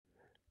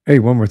Hey,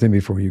 one more thing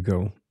before you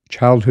go.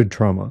 Childhood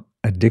trauma,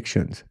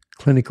 addictions,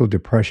 clinical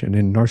depression,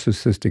 and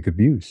narcissistic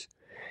abuse.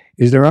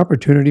 Is there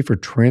opportunity for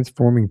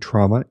transforming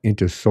trauma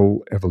into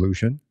soul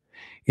evolution?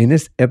 In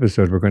this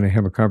episode, we're going to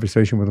have a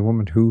conversation with a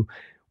woman who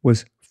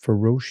was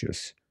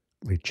ferociously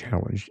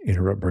challenged in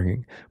her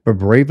upbringing, but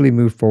bravely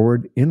moved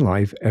forward in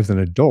life as an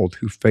adult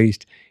who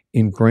faced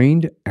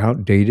ingrained,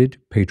 outdated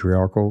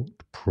patriarchal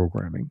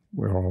programming.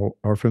 We all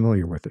are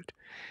familiar with it.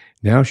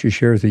 Now she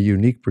shares a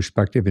unique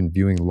perspective in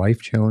viewing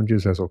life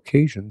challenges as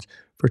occasions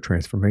for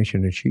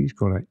transformation, and she's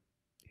going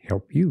to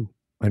help you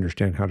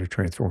understand how to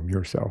transform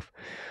yourself.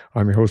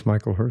 I'm your host,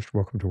 Michael Hurst.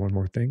 Welcome to One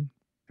More Thing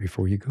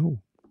Before You Go.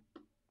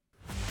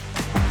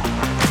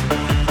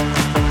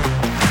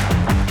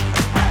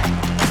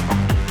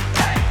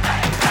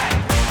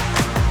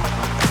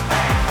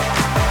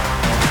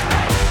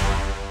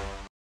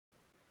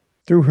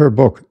 Through her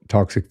book,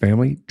 Toxic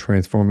Family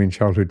Transforming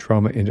Childhood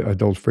Trauma into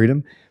Adult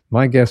Freedom,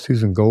 my guest,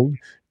 Susan Gold,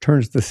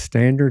 turns the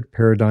standard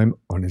paradigm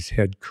on its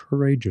head,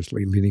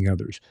 courageously leading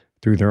others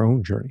through their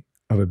own journey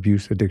of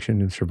abuse,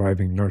 addiction, and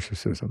surviving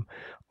narcissism,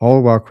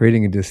 all while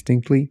creating a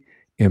distinctly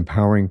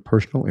empowering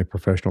personal and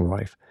professional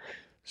life.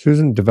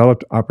 Susan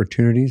developed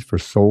opportunities for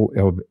soul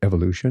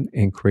evolution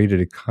and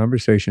created a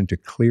conversation to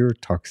clear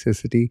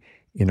toxicity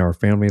in our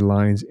family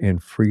lines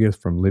and free us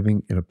from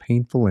living in a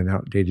painful and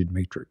outdated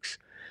matrix.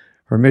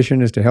 Her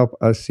mission is to help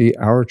us see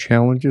our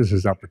challenges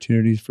as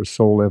opportunities for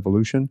soul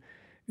evolution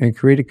and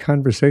create a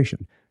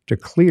conversation to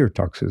clear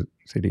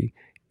toxicity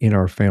in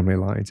our family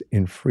lines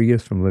and free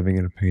us from living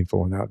in a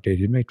painful and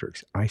outdated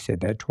matrix. I said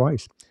that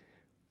twice.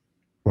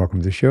 Welcome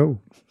to the show.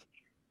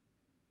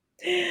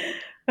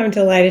 I'm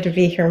delighted to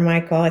be here,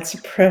 Michael. It's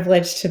a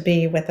privilege to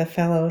be with a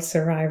fellow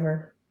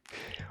survivor.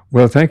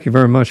 Well, thank you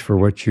very much for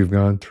what you've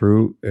gone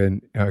through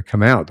and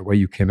come out the way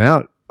you came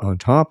out on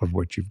top of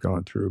what you've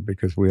gone through,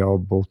 because we all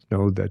both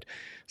know that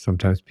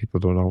sometimes people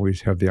don't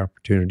always have the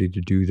opportunity to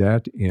do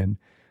that. And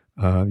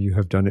you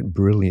have done it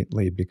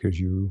brilliantly because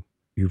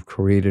you've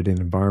created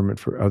an environment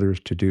for others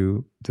to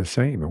do the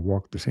same and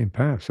walk the same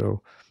path.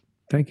 So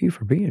thank you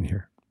for being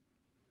here.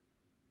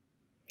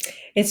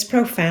 It's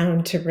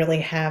profound to really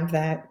have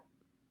that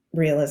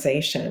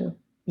realization,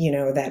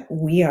 that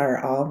we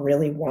are all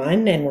really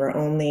one and we're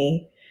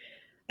only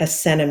a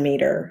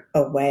centimeter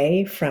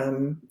away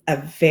from a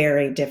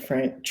very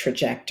different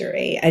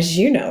trajectory, as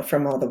you know,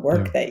 from all the Yeah.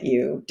 work that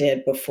you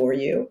did before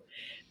you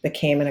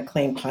became an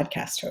acclaimed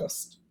podcast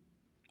host.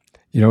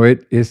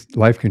 It's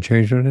life can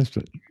change in an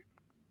instant.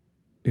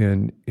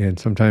 And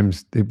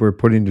sometimes we're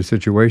put into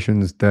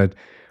situations that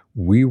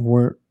we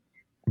weren't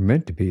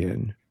meant to be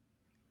in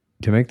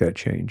to make that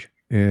change.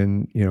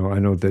 And I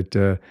know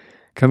that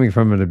coming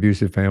from an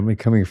abusive family,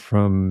 coming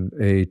from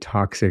a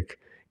toxic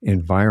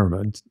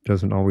environment,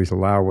 doesn't always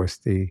allow us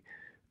the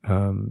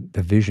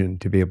vision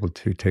to be able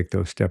to take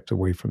those steps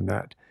away from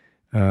that.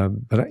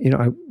 But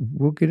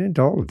we'll get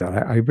into all of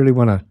that. I really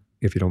want to,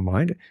 if you don't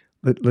mind,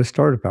 let's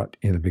start about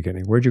in the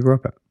beginning. Where'd you grow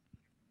up at?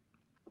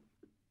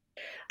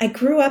 I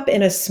grew up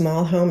in a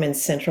small home in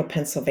central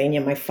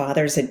Pennsylvania. My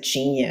father's a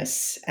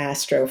genius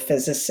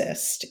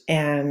astrophysicist,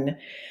 and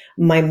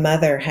my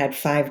mother had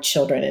 5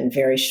 children in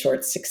very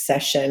short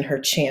succession. Her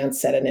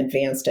chance at an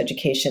advanced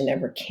education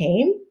never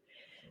came.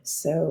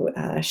 So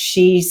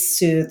she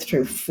soothed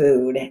through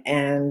food.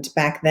 And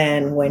back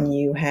then, when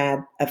you had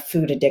a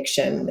food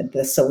addiction,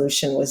 the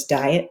solution was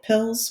diet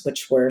pills,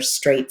 which were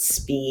straight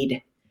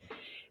speed.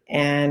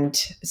 And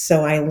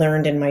so I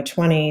learned in my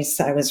 20s,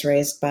 I was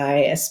raised by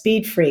a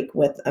speed freak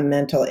with a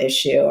mental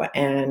issue.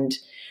 And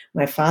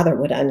my father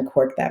would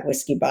uncork that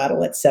whiskey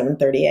bottle at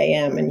 7:30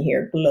 a.m. and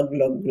hear glug,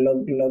 glug,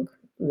 glug, glug.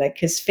 Like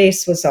his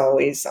face was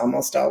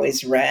almost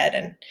always red,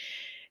 and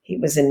he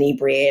was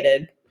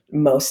inebriated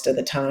most of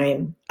the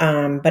time.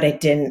 But I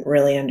didn't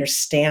really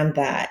understand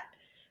that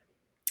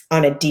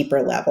on a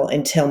deeper level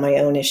until my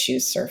own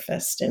issues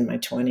surfaced in my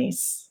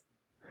 20s.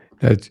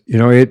 It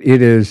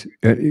is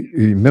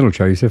middle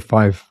child. You said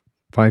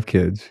five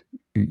kids.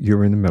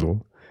 You're in the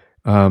middle.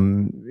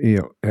 Um,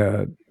 you know,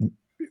 uh,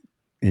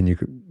 and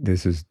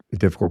this is a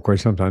difficult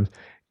question sometimes.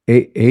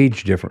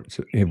 Age difference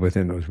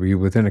within those. Were you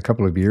within a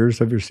couple of years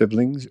of your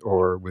siblings,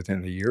 or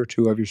within a year or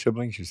two of your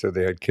siblings? You said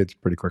they had kids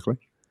pretty quickly.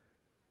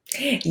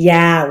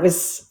 Yeah, it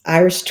was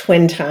Irish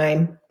twin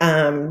time.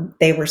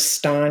 They were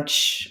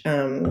staunch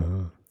Uh,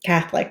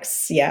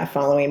 Catholics. Yeah,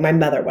 following my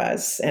mother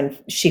was, and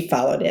she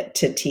followed it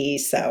to T.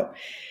 So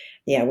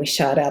yeah, we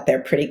shot out there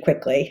pretty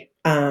quickly.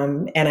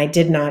 And I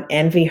did not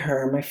envy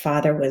her. My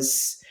father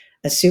was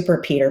a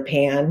super Peter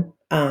Pan.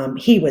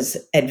 He was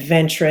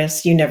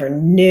adventurous. You never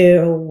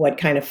knew what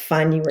kind of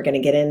fun you were going to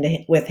get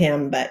into with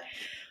him, but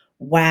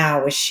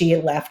wow, was she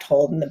left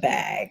holding the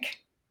bag?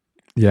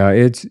 yeah,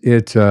 it's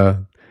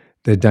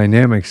the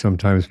dynamic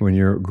sometimes when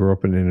you grow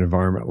up in an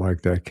environment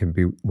like that can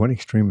be one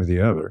extreme or the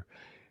other.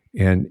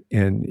 And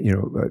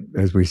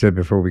as we said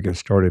before we get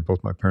started,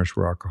 both my parents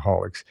were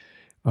alcoholics.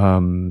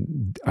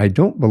 I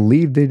don't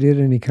believe they did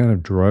any kind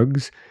of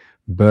drugs,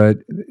 but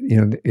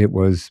it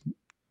was.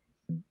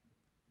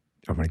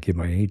 I'm going to give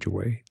my age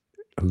away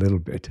a little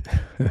bit.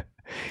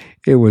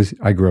 It was,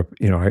 I grew up,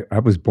 I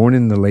was born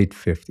in the late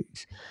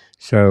 50s.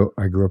 So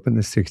I grew up in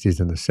the 60s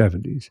and the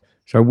 70s.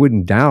 So I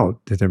wouldn't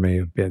doubt that there may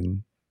have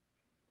been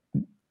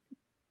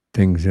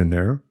things in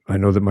there. I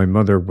know that my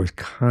mother was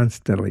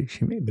constantly,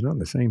 she may have been on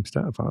the same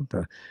stuff. I'll have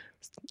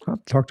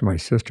to talk to my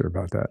sister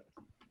about that.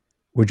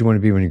 What'd you want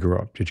to be when you grew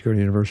up? Did you go to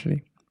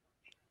university?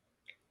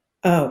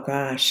 Oh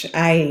gosh,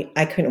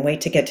 I couldn't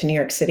wait to get to New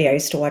York City. I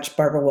used to watch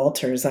Barbara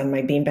Walters on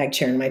my beanbag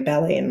chair in my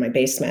belly in my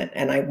basement,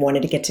 and I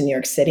wanted to get to New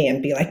York City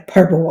and be like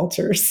Barbara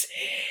Walters.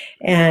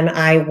 And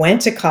I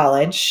went to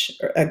college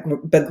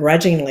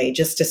begrudgingly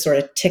just to sort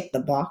of tick the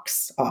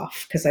box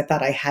off because I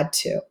thought I had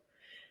to.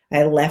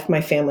 I left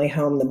my family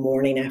home the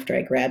morning after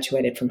I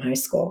graduated from high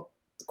school,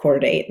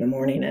 7:45 in the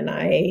morning, and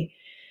I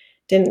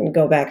didn't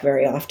go back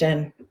very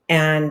often.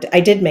 And I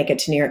did make it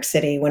to New York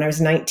City. When I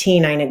was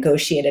 19, I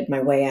negotiated my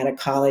way out of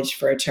college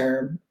for a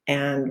term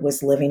and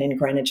was living in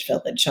Greenwich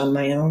Village on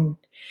my own,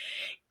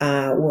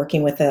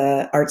 working with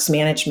a arts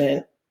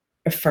management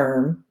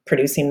firm,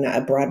 producing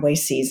a Broadway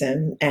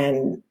season.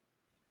 And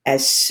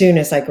as soon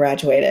as I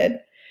graduated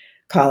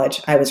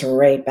college, I was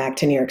right back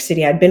to New York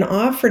City. I'd been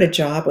offered a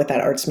job with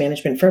that arts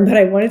management firm, but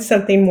I wanted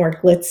something more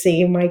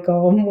glitzy,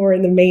 Michael, more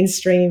in the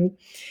mainstream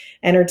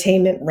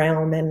entertainment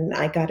realm, and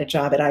I got a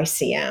job at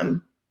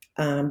ICM.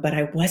 But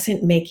I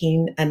wasn't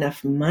making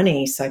enough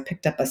money, so I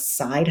picked up a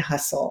side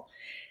hustle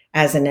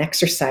as an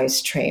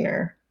exercise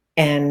trainer,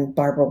 and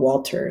Barbara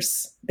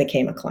Walters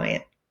became a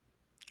client.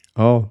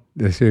 Oh,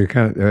 so you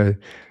kind of,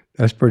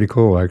 that's pretty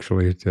cool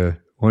actually to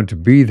want to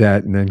be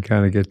that and then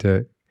kind of get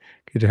to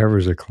have her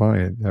as a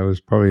client. That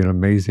was probably an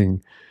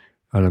amazing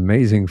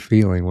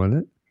feeling,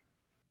 wasn't it?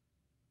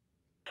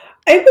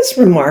 It was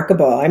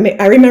remarkable.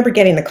 I remember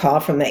getting the call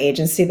from the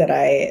agency that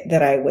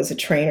I was a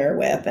trainer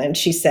with, and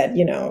she said,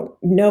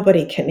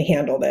 nobody can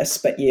handle this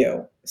but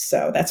you.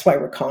 So that's why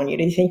we're calling you.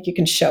 Do you think you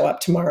can show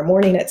up tomorrow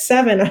morning at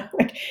 7? I'm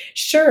like,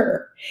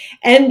 sure.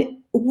 And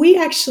we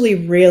actually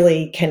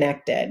really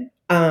connected.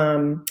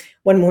 One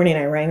morning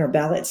I rang her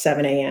bell at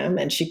 7 a.m.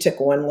 and she took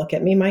one look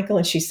at me, Michael,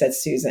 and she said,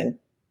 Susan,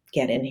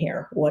 get in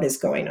here. What is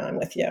going on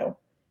with you?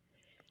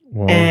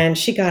 Well, And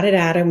she got it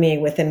out of me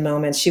within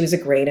moments. She was a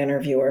great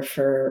interviewer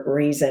for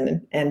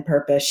reason and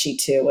purpose. She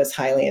too was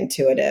highly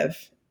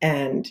intuitive.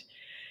 And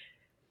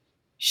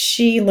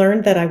she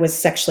learned that I was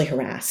sexually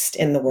harassed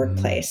in the mm,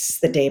 workplace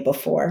the day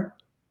before.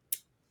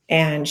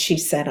 And she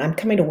said, I'm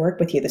coming to work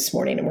with you this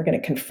morning and we're going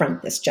to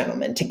confront this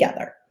gentleman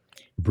together.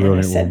 And I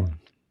brilliant said, woman.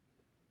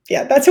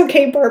 yeah, that's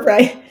okay, Barbara.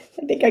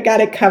 I think I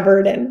got it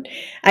covered. And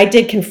I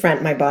did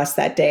confront my boss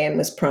that day and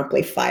was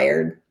promptly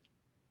fired.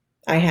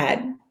 I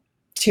had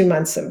 2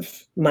 months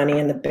of money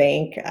in the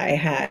bank. I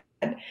had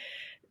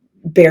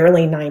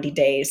barely 90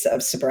 days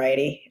of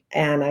sobriety.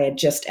 And I had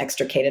just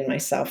extricated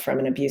myself from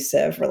an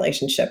abusive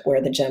relationship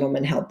where the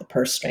gentleman held the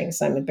purse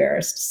strings, I'm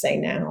embarrassed to say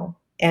now.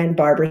 And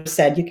Barbara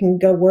said, you can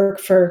go work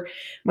for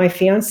my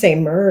fiance,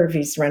 Merv.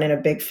 He's running a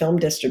big film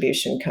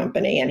distribution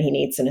company and he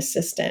needs an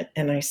assistant.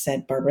 And I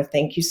said, Barbara,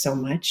 thank you so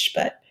much,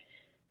 but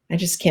I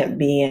just can't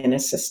be an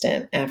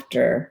assistant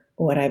after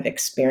what I've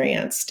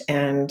experienced.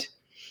 And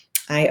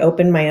I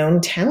opened my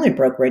own talent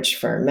brokerage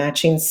firm,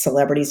 matching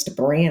celebrities to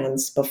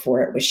brands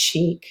before it was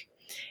chic.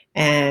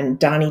 And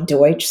Donnie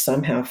Deutsch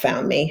somehow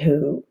found me,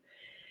 who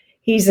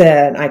he's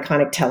an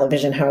iconic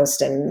television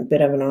host and a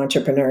bit of an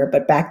entrepreneur.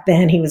 But back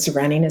then he was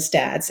running his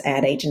dad's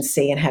ad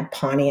agency and had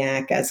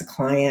Pontiac as a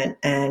client.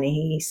 And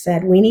he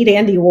said, we need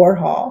Andy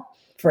Warhol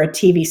for a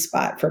TV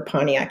spot for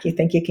Pontiac. You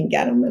think you can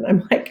get him? And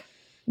I'm like,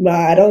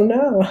 well, I don't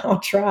know. I'll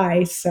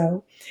try.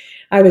 So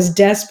I was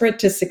desperate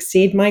to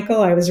succeed,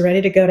 Michael. I was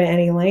ready to go to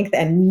any length,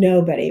 and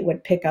nobody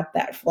would pick up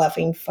that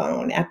fluffing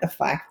phone at the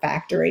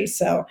factory.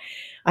 So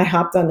I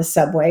hopped on the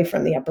subway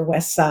from the Upper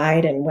West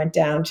Side and went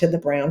down to the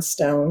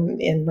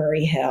Brownstone in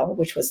Murray Hill,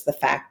 which was the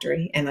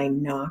factory, and I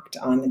knocked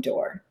on the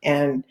door.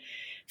 And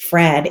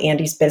Fred,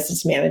 Andy's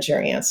business manager,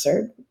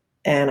 answered.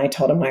 And I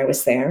told him I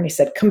was there. And he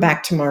said, come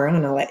back tomorrow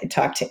and I'll let you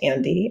talk to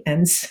Andy.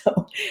 And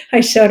so I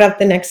showed up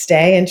the next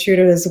day, and true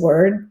to his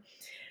word,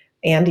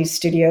 Andy's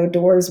studio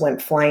doors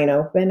went flying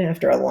open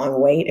after a long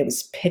wait. It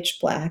was pitch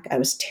black. I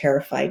was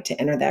terrified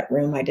to enter that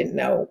room. I didn't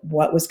know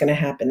what was going to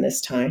happen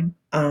this time.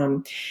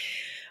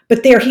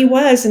 But there he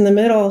was in the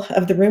middle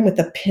of the room with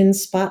a pin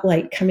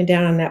spotlight coming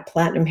down on that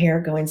platinum hair,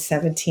 going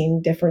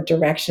 17 different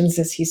directions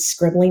as he's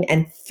scribbling,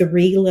 and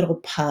three little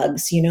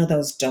pugs,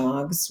 those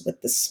dogs with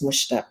the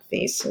smushed up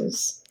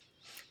faces.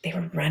 They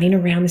were running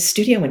around the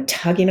studio and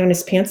tugging on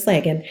his pants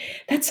leg, and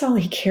that's all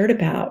he cared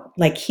about.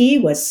 Like, he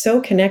was so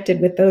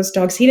connected with those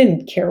dogs. He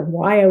didn't care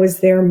why I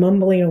was there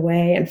mumbling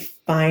away. And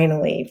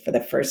finally, for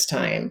the first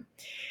time,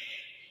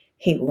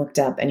 he looked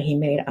up and he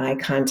made eye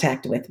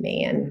contact with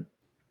me, and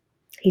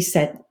he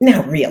said,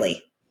 now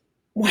really,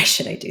 why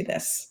should I do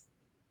this?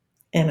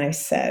 And I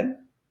said,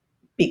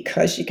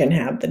 because you can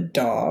have the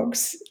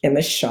dogs in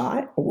the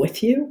shot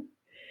with you.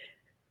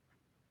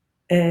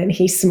 And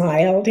he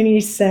smiled and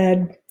he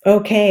said,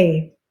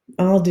 okay,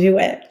 I'll do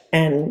it.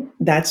 And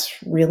that's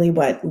really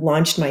what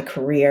launched my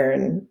career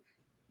and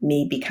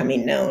me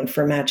becoming known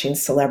for matching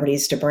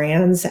celebrities to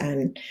brands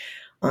and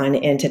on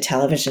into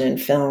television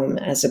and film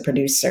as a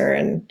producer.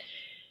 And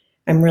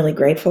I'm really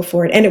grateful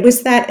for it. And it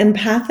was that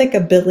empathic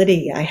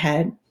ability I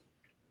had.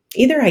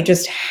 Either I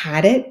just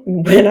had it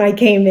when I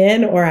came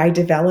in or I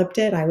developed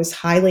it. I was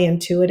highly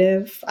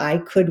intuitive. I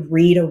could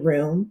read a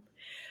room.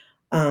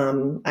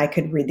 I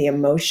could read the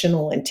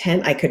emotional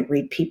intent. I could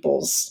read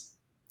people's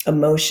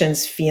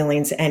emotions,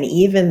 feelings, and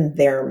even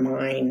their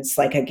minds.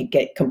 Like I could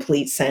get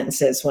complete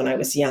sentences when I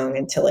was young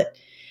until it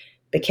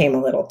became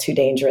a little too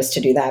dangerous to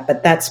do that.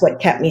 But that's what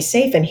kept me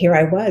safe. And here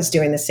I was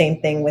doing the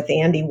same thing with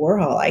Andy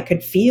Warhol. I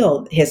could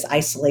feel his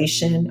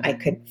isolation. I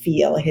could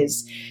feel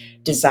his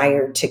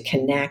desire to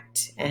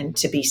connect and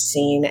to be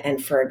seen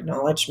and for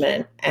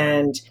acknowledgement.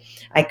 And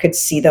I could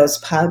see those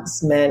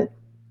pugs meant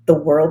the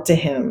world to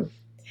him.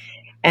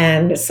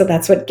 And so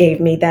that's what gave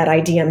me that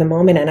idea in the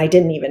moment. And I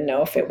didn't even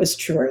know if it was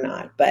true or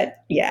not.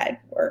 But yeah, it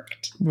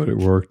worked. But it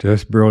worked.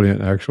 That's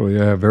brilliant, actually.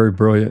 Yeah, very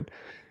brilliant.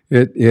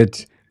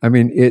 It. I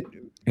mean, it.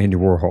 Andy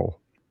Warhol.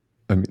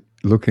 I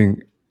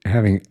mean,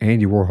 having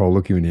Andy Warhol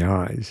look you in the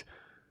eyes,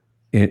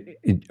 it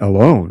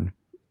alone,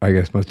 I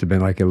guess, must have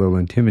been like a little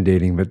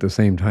intimidating, but at the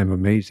same time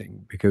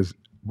amazing because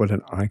what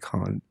an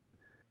icon.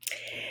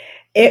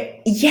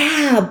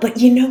 Yeah, but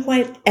you know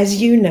what?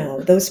 As you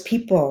know, those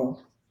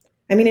people,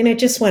 I mean, and it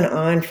just went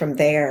on from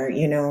there,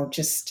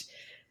 just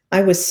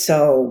I was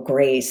so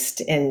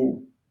graced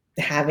in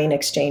having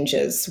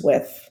exchanges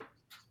with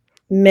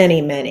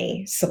many,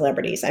 many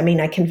celebrities. I mean,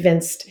 I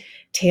convinced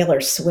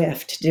Taylor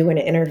Swift to do an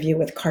interview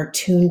with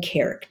cartoon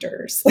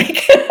characters,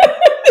 like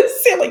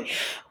silly,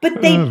 but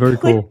Very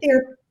cool.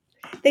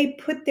 they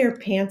put their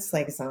pants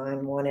legs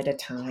on one at a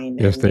time,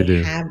 Yes, and they they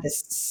do. have the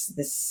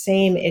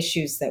same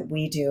issues that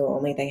we do,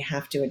 only they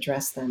have to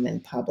address them in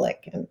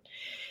public. And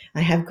I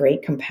have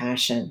great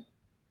compassion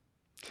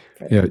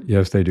for Yeah, them.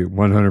 yes, they do.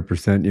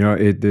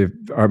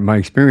 100%. My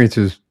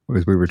experiences,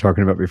 as we were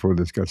talking about before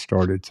this got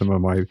started, some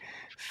of my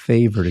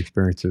favorite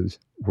experiences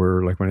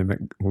were like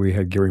we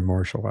had Gary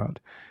Marshall out,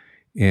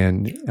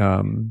 and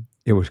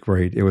it was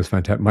great. It was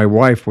fantastic. My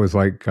wife was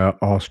like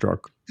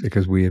awestruck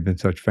because we had been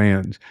such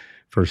fans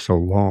for so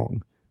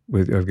long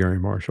of Gary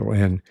Marshall.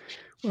 And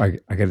I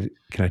got.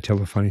 Can I tell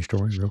a funny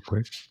story real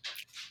quick?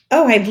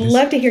 Oh, I'd This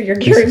love to hear your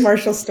this Gary is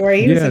Marshall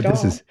story. He was a yeah.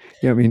 This doll. is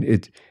yeah. I mean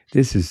it.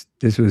 This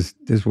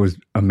was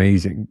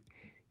amazing.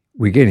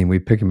 We get him. We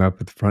pick him up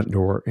at the front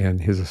door,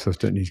 and his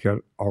assistant. And he's got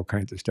all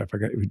kinds of stuff.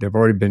 We've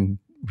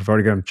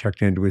already got him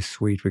checked into his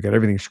suite. We got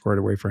everything squared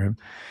away for him.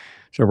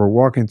 So we're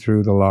walking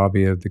through the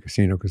lobby of the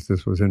casino because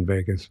this was in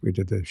Vegas. We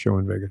did the show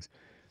in Vegas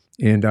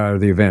and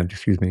the event,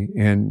 excuse me.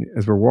 And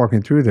as we're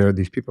walking through there,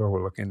 these people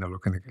were looking. They're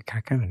looking. Like,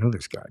 I kind of know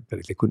this guy, but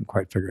they couldn't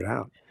quite figure it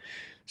out.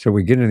 So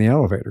we get in the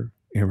elevator,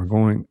 and we're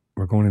going.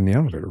 We're going in the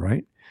elevator,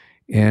 right?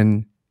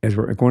 And as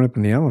we're going up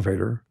in the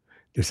elevator,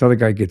 this other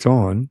guy gets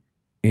on,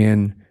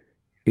 and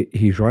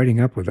he's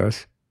riding up with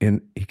us,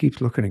 and he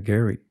keeps looking at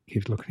Gary. He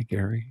keeps looking at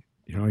Gary.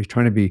 He's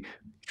trying to be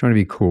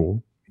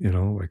cool.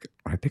 Like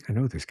I think I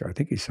know this guy. I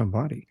think he's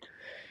somebody.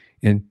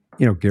 And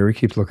Gary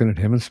keeps looking at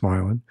him and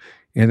smiling.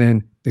 And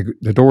then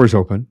the doors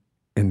open,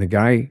 and the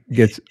guy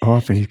gets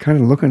off, and he's kind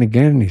of looking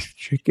again, and he's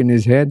shaking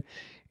his head,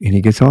 and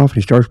he gets off, and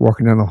he starts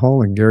walking down the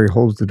hall, and Gary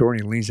holds the door,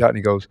 and he leans out, and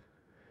he goes,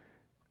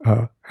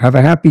 "Have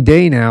a happy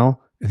day now."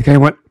 And the guy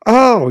went,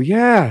 "Oh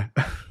yeah."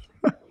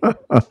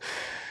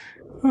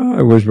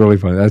 It was really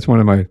fun. That's one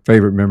of my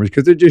favorite memories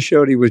because it just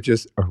showed he was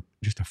just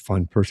a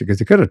fun person. Because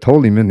he could have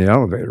told him in the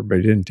elevator, but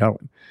he didn't tell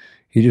him.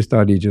 He just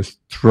thought he'd just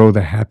throw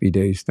the happy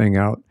days thing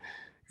out,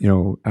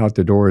 out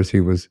the door as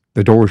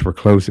the doors were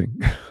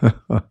closing.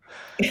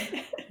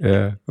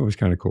 Yeah, it was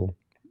kind of cool.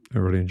 I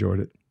really enjoyed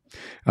it.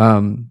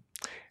 Um,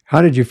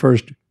 how did you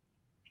first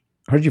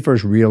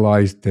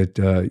realize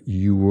that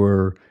you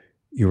were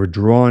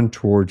drawn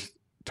towards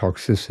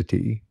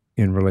toxicity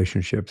in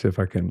relationships? If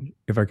I can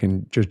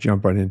just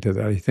jump right into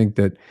that, I think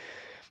that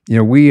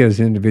we as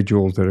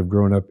individuals that have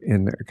grown up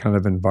in that kind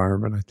of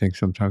environment, I think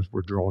sometimes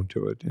we're drawn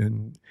to it,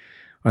 and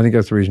I think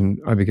that's the reason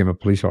I became a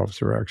police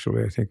officer.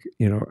 Actually, I think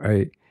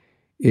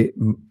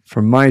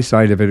from my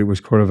side of it, it was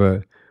kind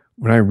of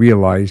when I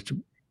realized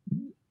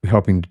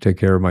helping to take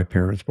care of my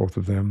parents, both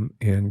of them,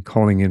 and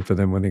calling in for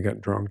them when they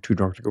got too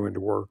drunk to go into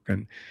work,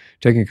 and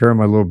taking care of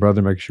my little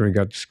brother, making sure he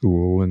got to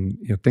school, and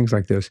things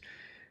like this.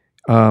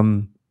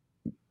 Um,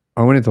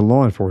 I went into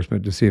law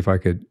enforcement to see if I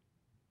could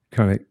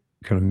kind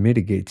of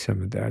mitigate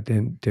some of that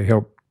and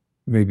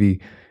maybe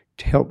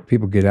to help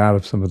people get out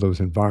of some of those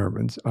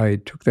environments. I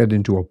took that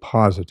into a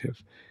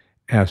positive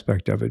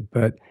aspect of it,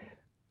 but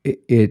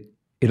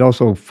it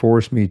also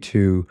forced me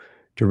to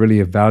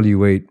really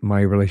evaluate my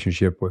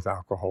relationship with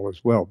alcohol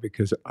as well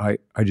because I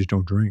just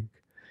don't drink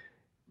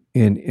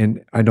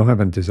and I don't have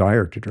a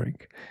desire to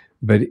drink.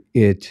 But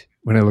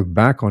when I look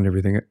back on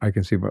everything, I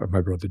can see what my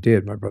brother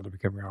did. My brother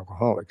became an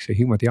alcoholic, so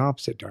he went the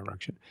opposite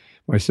direction.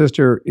 My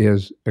sister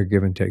is a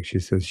give and take. She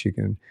says she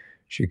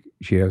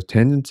has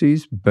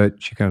tendencies, but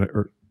she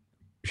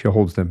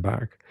holds them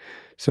back.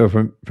 So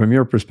from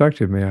your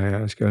perspective, may I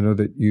ask? I know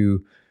that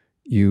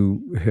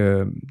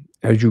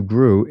as you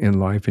grew in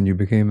life and you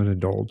became an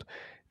adult,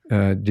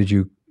 did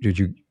you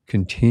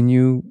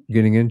continue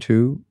getting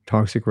into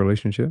toxic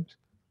relationships?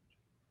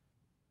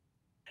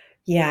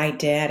 Yeah, I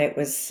did. It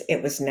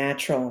was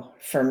natural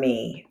for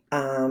me.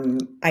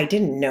 I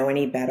didn't know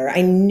any better.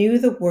 I knew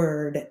the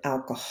word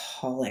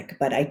alcoholic,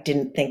 but I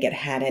didn't think it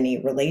had any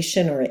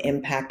relation or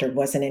impact or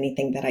wasn't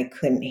anything that I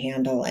couldn't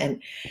handle.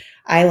 And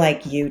I,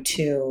 like you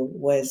too,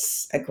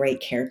 was a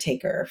great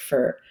caretaker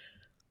for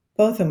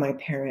both of my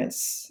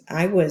parents.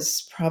 I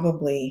was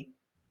probably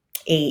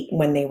 8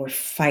 when they were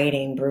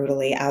fighting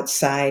brutally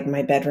outside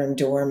my bedroom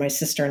door. My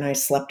sister and I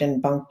slept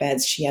in bunk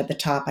beds. She had the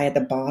top, I had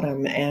the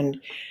bottom,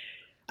 and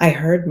I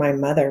heard my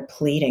mother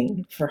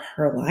pleading for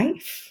her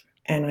life.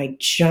 And I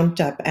jumped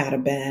up out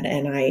of bed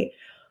and I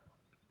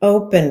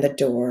opened the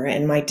door,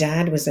 and my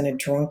dad was in a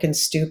drunken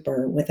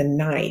stupor with a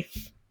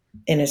knife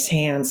in his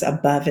hands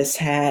above his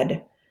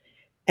head.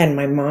 And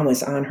my mom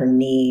was on her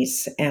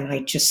knees, and I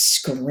just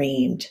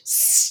screamed,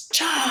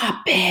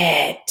 "Stop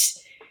it!"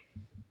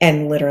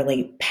 and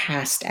literally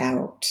passed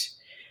out.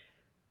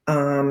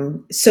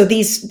 So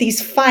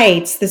these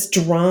fights, this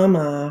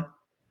drama,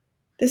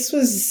 this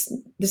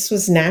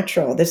was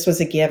natural. This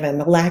was a given.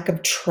 The lack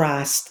of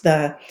trust,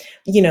 the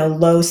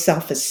low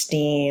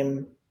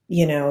self-esteem,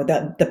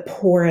 the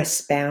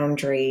porous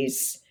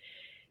boundaries.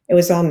 It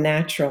was all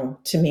natural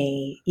to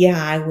me.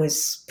 Yeah, I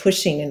was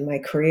pushing in my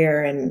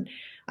career and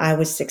I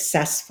was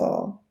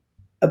successful,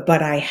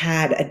 but I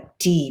had a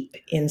deep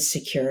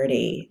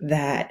insecurity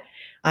that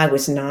I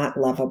was not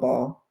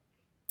lovable,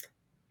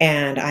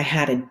 and I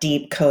had a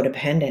deep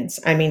codependence.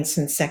 I mean,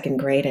 since second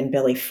grade and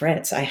Billy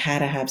Fritz, I had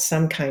to have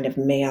some kind of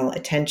male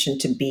attention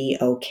to be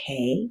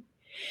okay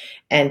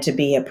and to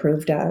be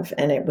approved of.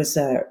 And it was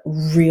a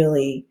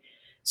really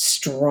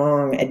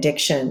strong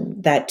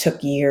addiction that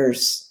took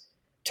years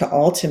to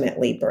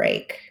ultimately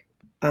break.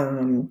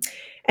 Um,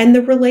 and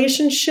the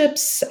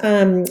relationships,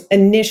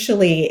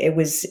 initially, it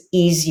was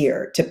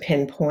easier to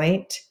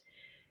pinpoint.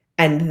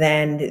 And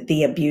then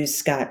the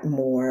abuse got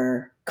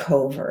more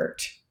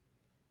covert.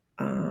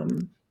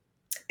 Um,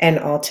 and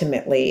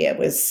ultimately it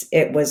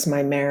was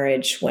my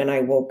marriage when I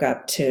woke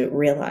up to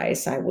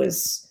realize I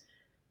was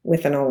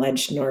with an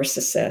alleged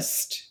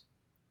narcissist,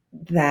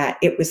 that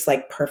it was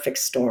like perfect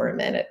storm,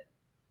 and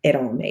it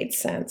all made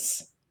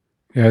sense.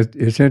 Yeah,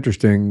 it's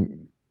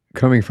interesting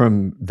coming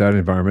from that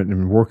environment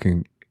and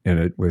working in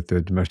it with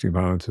the domestic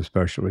violence,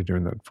 especially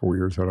during that 4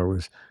 years that I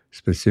was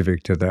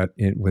specific to that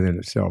within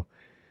itself.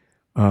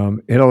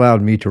 It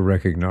allowed me to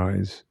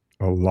recognize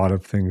a lot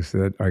of things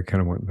that I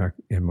kind of went back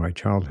in my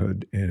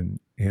childhood and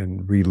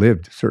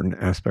relived certain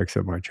aspects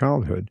of my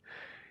childhood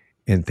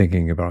in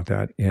thinking about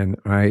that. And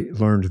I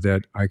learned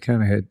that I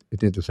kind of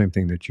did the same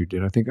thing that you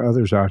did. I think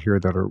others out here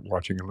that are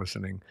watching and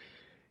listening,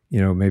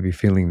 maybe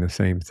feeling the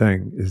same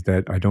thing, is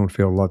that I don't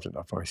feel loved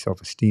enough. My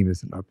self-esteem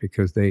isn't up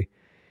because they,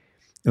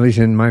 at least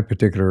in my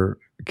particular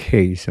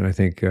case, and I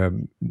think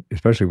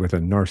especially with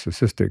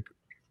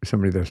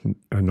somebody that's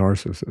a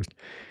narcissist,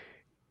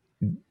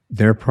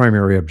 their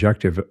primary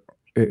objective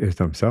is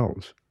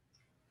themselves.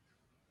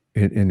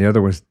 And the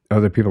other was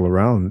other people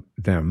around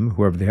them,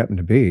 whoever they happen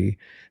to be.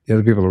 The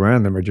other people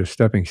around them are just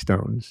stepping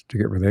stones to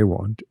get where they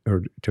want,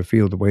 or to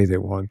feel the way they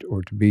want,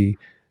 or to be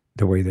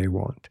the way they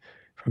want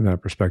from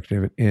that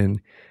perspective. And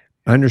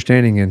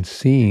understanding and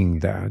seeing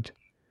that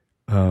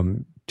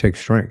takes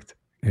strength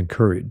and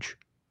courage,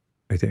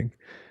 I think.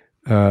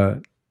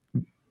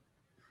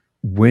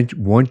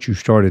 Once you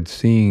started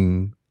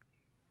seeing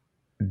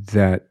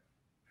that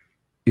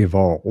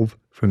evolve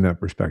from that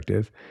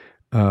perspective,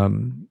 how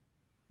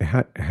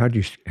do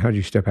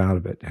you step out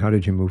of it? How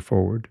did you move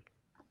forward?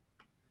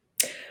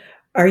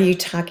 Are you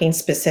talking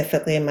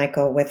specifically,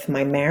 Michael, with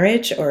my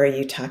marriage, or are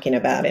you talking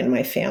about in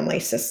my family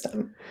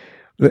system?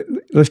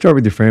 Let's start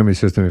with your family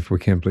system, if we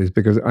can, please,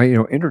 because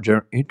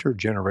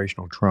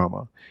intergenerational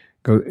trauma.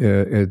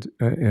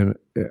 And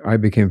I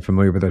became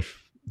familiar with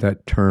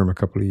that term a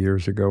couple of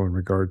years ago in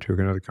regard to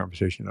another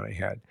conversation that I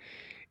had,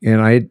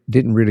 and I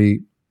didn't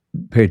really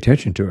pay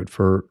attention to it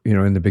for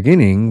in the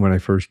beginning when I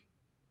first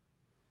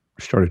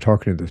started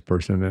talking to this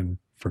person. And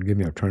forgive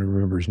me, I'm trying to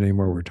remember his name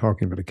while we're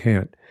talking, but I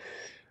can't.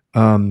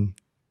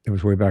 It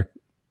was way back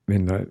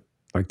in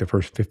the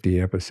first 50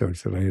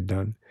 episodes that I had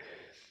done.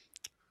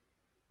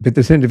 But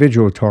this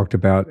individual talked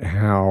about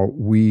how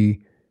we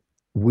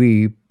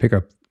pick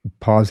up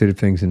positive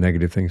things and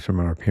negative things from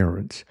our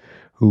parents,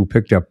 who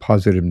picked up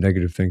positive and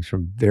negative things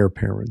from their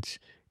parents,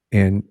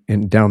 and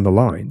down the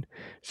line.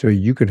 So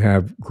you could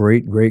have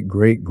great great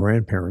great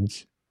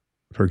grandparents,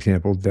 for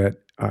example, that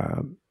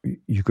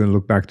you can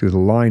look back through the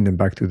line and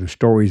back through the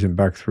stories and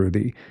back through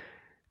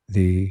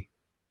the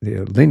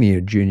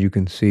lineage, and you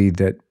can see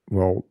that,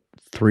 well,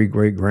 3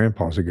 great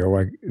grandpas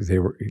ago, they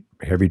were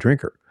a heavy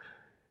drinker.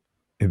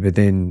 But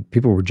then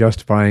people were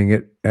justifying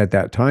it at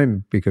that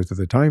time because of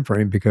the time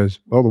frame, because,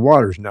 well, the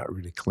water's not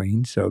really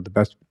clean, so the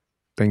best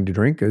thing to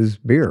drink is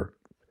beer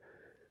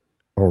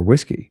or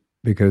whiskey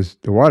because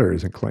the water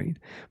isn't clean.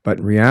 But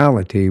in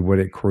reality, what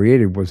it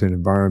created was an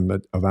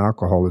environment of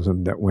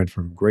alcoholism that went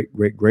from great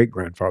great great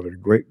grandfather to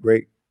great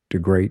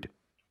great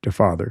to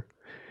father,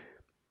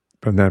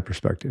 from that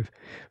perspective.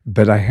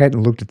 But I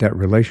hadn't looked at that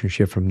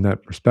relationship from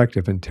that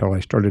perspective until I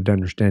started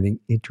understanding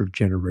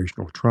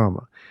intergenerational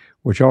trauma,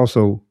 which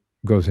also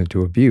goes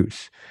into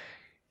abuse.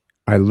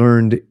 I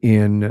learned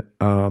in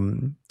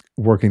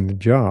working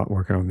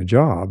on the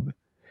job,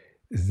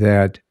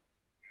 that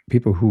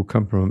people who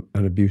come from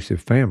an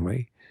abusive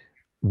family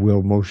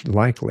will most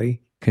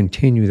likely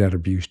continue that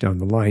abuse down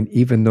the line,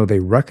 even though they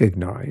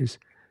recognize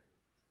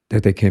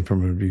that they came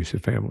from an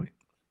abusive family.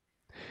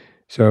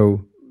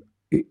 So,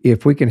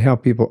 if we can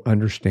help people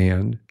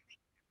understand,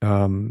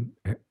 um,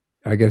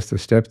 I guess the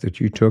steps that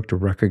you took to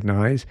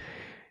recognize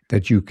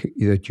that you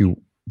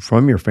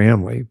from your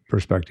family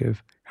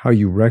perspective, how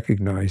you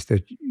recognize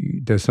that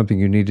there's something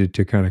you needed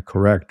to kind of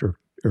correct, or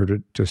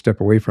to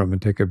step away from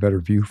and take a better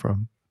view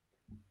from.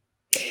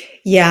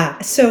 Yeah.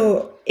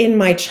 So in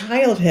my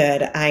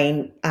childhood,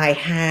 I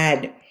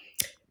had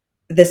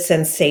the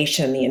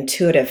sensation, the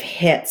intuitive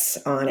hits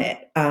on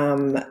it.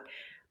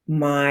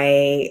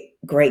 My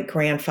great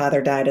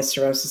grandfather died of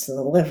cirrhosis of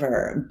the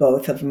liver.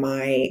 Both of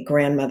my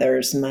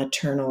grandmothers,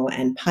 maternal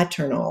and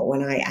paternal,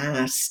 when I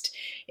asked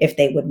if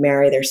they would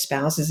marry their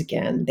spouses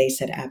again, they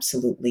said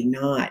absolutely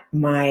not.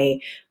 My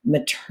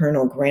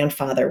maternal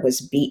grandfather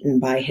was beaten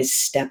by his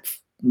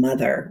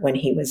stepmother when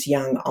he was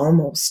young,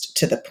 almost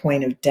to the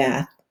point of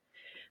death,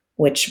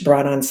 which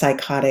brought on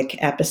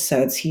psychotic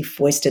episodes. He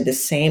foisted the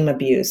same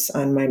abuse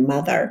on my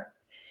mother.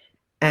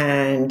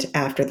 And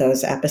after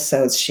those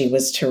episodes, she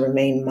was to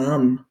remain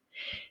mum.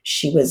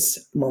 She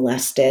was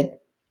molested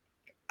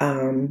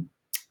um,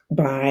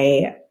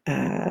 by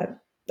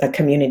a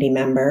community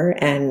member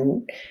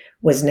and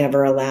was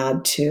never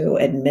allowed to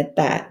admit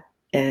that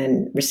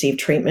and receive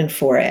treatment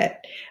for it.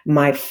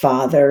 My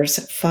father's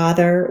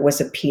father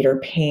was a Peter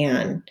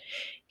Pan.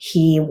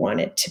 He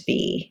wanted to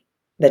be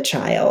the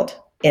child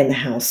in the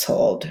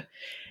household.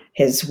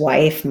 His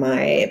wife,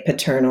 my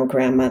paternal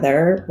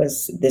grandmother,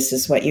 was, this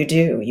is what you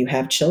do, you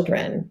have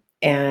children.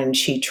 And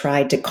she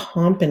tried to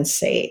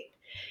compensate.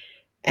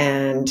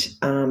 And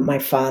my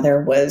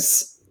father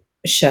was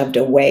shoved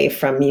away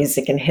from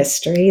music and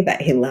history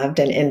that he loved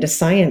and into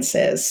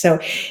sciences. So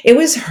it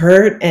was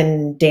hurt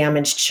and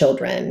damaged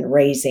children,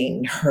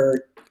 raising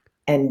hurt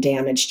and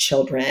damaged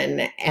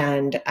children.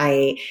 And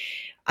I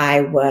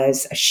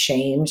was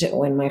ashamed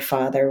when my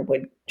father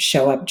would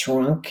show up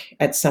drunk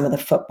at some of the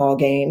football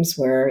games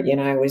where,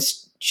 I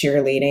was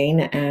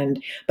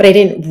cheerleading, but I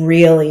didn't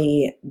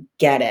really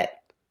get it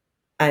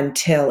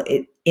until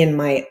it in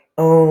my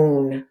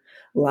own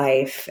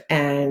life,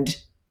 and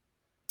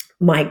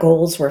my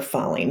goals were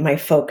falling. My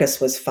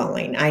focus was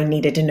falling. I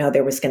needed to know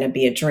there was going to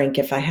be a drink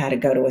if I had to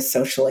go to a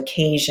social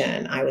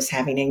occasion. I was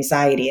having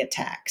anxiety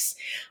attacks.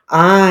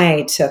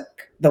 I took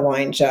the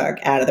wine jug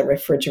out of the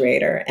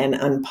refrigerator and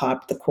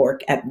unpopped the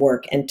cork at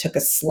work and took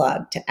a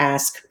slug to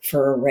ask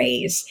for a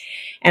raise.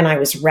 And I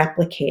was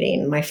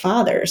replicating my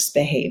father's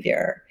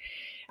behavior.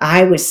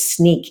 I was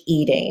sneak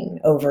eating,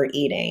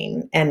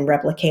 overeating, and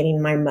replicating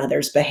my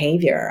mother's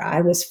behavior.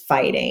 I was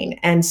fighting.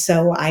 And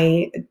so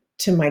I,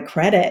 to my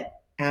credit,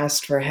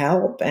 asked for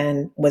help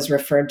and was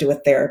referred to a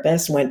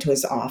therapist, went to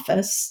his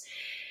office.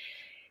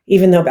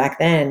 Even though back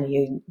then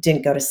you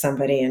didn't go to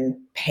somebody and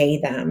pay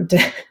them to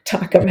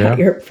talk about Yeah.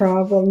 your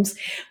problems.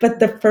 But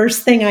the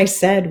first thing I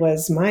said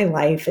was, my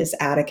life is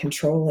out of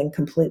control and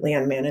completely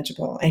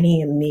unmanageable. And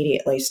he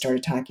immediately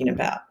started talking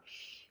about,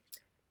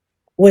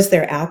 was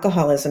there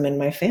alcoholism in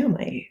my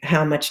family?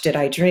 How much did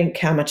I drink?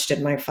 How much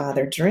did my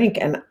father drink?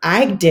 And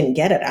I didn't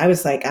get it. I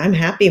was like, I'm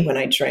happy when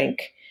I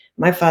drink.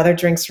 My father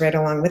drinks right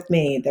along with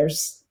me.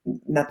 There's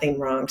nothing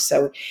wrong.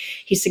 So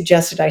he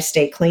suggested I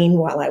stay clean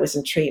while I was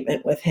in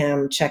treatment with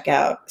him, check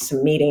out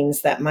some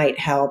meetings that might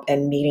help,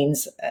 and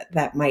meetings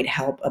that might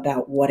help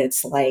about what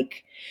it's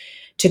like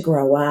to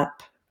grow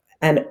up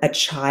and a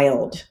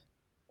child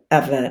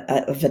of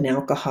an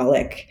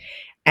alcoholic,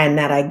 and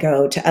that I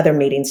go to other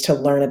meetings to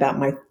learn about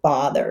my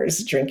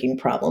father's drinking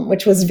problem,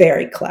 which was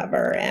very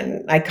clever.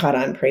 And I caught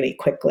on pretty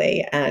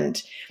quickly.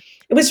 And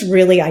it was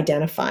really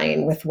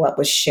identifying with what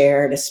was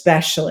shared,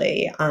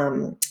 especially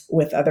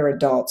with other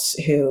adults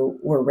who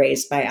were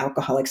raised by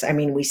alcoholics. I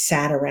mean, we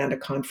sat around a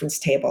conference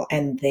table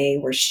and they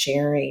were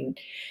sharing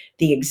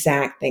the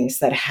exact things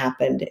that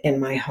happened in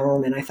my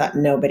home. And I thought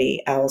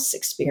nobody else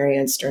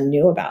experienced or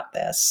knew about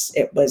this.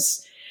 It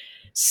was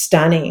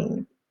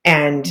stunning.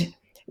 And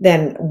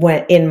then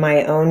when in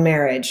my own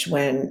marriage,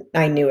 when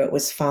I knew it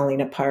was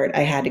falling apart,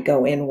 I had to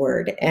go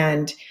inward.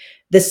 And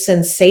the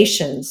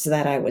sensations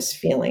that I was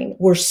feeling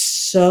were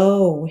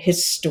so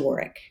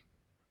historic.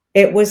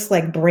 It was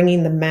like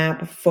bringing the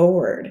map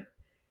forward.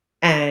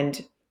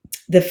 And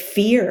the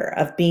fear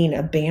of being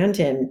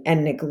abandoned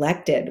and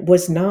neglected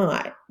was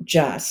not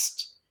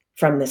just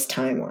from this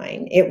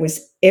timeline. It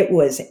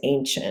was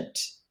ancient.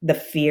 The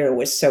fear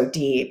was so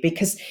deep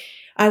because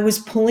I was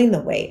pulling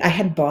the weight. I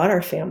had bought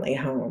our family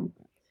home.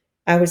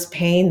 I was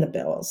paying the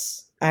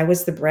bills. I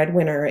was the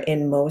breadwinner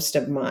in most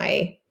of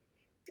my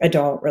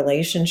adult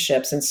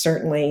relationships and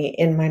certainly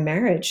in my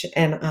marriage.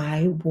 And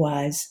I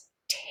was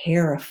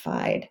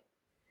terrified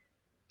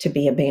to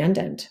be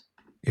abandoned.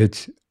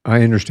 It's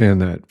I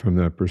understand that from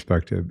that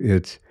perspective.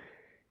 It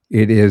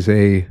is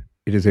a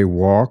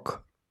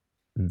walk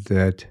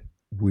that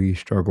we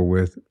struggle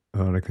with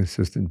on a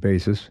consistent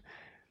basis.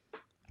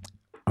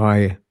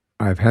 I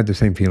I've had the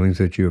same feelings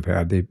that you have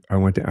had. I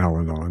went to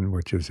Al-Anon,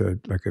 which is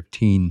like a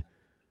teen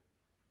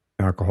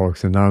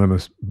Alcoholics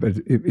Anonymous, but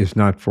it's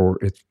not for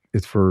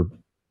it's for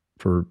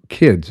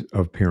kids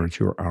of parents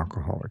who are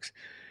alcoholics.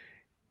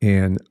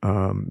 And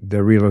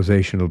the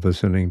realization of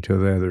listening to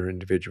the other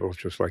individuals,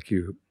 just like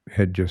you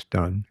had just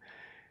done,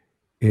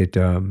 it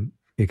kind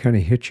of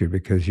hits you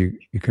because you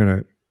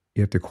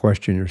have to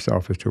question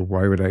yourself as to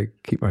why would I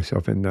keep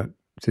myself in that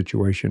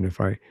situation if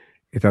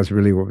that's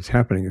really what was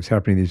happening. It's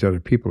happening to these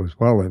other people as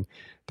well, and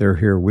they're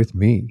here with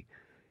me.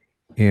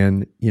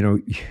 And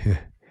you,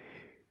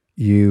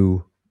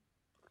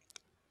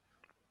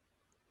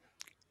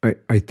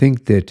 I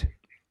think that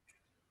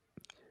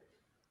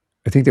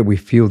we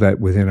feel that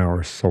within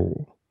our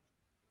soul.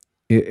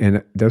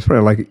 And that's what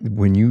I like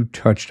when you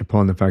touched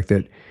upon the fact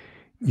that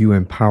you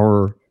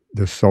empower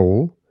the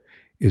soul,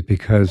 is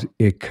because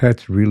it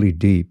cuts really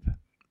deep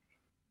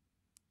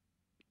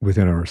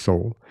within our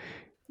soul.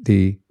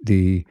 The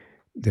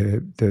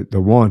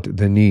want,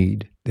 the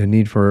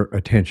need for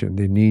attention,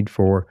 the need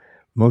for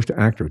most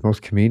actors,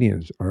 most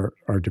comedians are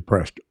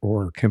depressed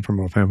or come from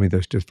a family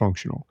that's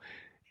dysfunctional,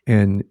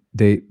 and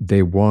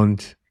they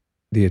want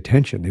the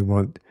attention. They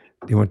want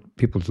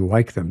people to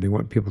like them. They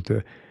want people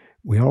to.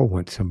 We all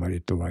want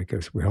somebody to like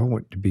us. We all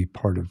want to be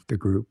part of the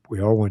group.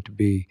 We all want to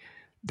be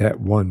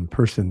that one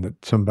person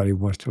that somebody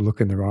wants to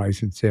look in their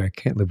eyes and say, "I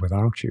can't live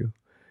without you."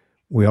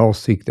 We all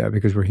seek that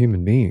because we're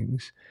human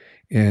beings,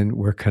 and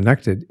we're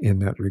connected in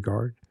that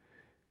regard.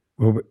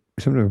 Well,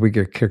 sometimes we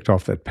get kicked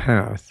off that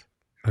path,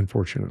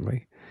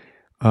 unfortunately.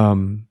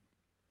 Um,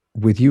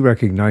 with you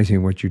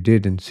recognizing what you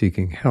did and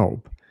seeking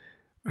help,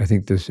 I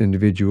think this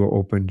individual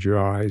opened your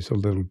eyes a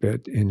little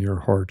bit, and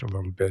your heart a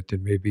little bit,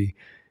 and maybe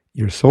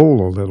your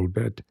soul a little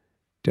bit,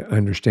 to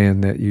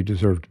understand that you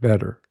deserved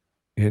better.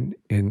 And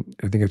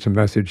I think it's a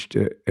message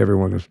to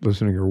everyone that's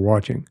listening or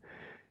watching,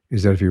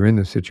 is that if you're in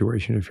this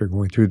situation, if you're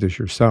going through this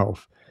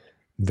yourself,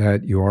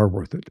 that you are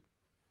worth it.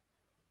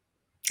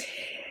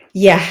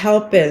 Yeah,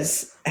 help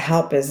is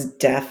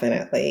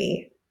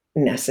definitely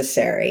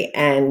necessary,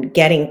 and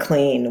getting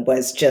clean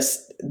was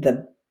just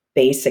the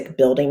basic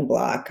building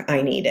block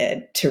I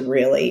needed to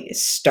really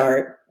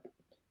start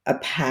a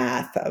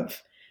path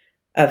of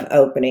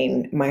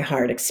opening my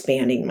heart,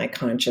 expanding my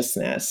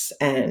consciousness,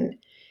 and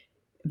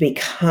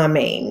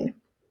becoming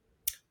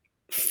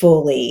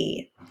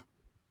fully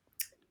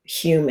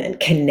human,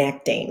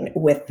 connecting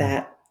with Mm.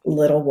 that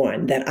little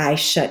one that I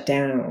shut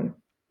down,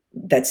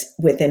 that's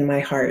within my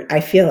heart. I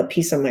feel a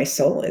piece of my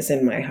soul is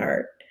in my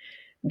heart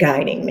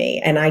guiding me.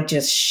 And I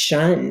just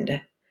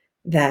shunned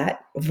that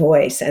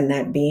voice and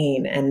that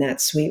being and that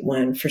sweet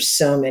one for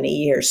so many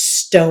years,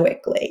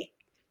 stoically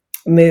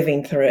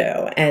moving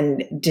through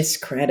and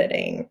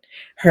discrediting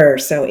her.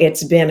 So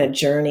it's been a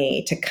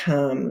journey to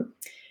come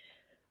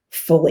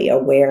fully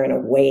aware and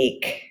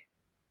awake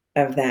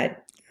of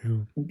that Yeah.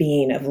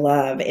 being of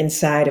love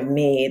inside of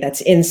me,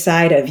 that's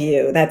inside of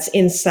you, that's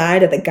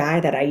inside of the guy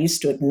that I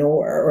used to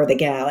ignore, or the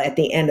gal at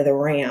the end of the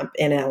ramp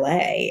in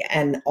LA,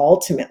 and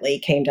ultimately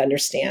came to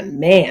understand,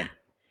 man,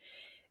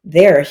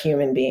 they're a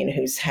human being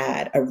who's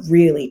had a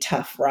really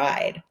tough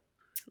ride.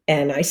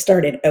 And I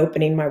started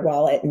opening my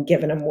wallet and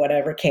giving them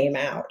whatever came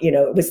out.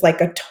 It was like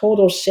a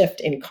total shift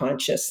in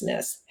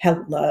consciousness.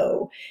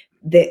 Hello.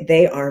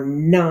 They are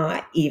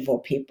not evil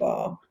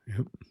people.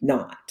 Yep.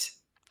 Not.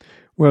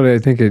 Well, I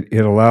think it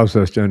allows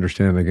us to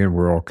understand, again,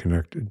 we're all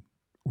connected.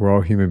 We're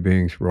all human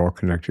beings. We're all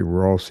connected.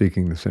 We're all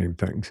seeking the same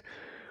things.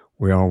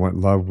 We all want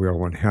love. We all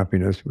want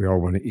happiness. We all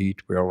want to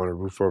eat. We all want a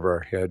roof over our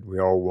head. We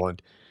all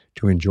want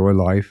to enjoy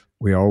life.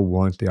 We all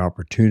want the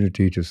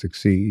opportunity to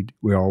succeed.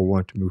 We all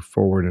want to move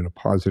forward in a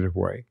positive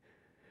way.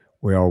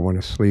 We all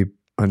want to sleep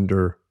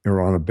under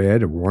or on a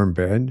bed, a warm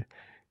bed.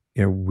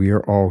 We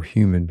are all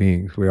human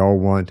beings. We all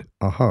want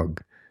a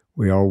hug.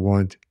 We all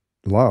want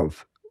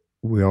love.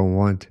 We all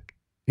want,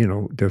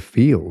 to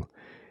feel.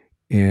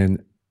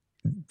 And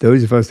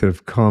those of us that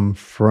have come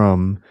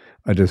from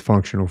a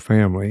dysfunctional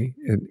family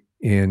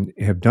and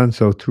have done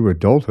so through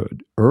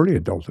adulthood, early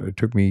adulthood, it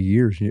took me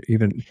years,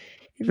 even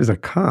as a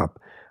cop,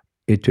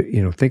 it took,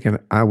 thinking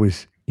I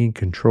was in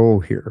control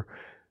here,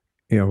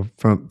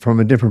 from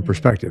a different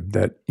perspective,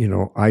 that,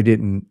 I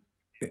didn't,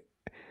 I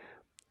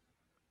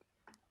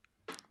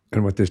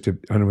don't want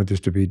this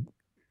to be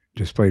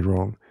displayed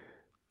wrong.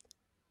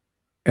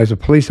 As a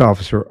police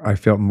officer, I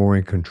felt more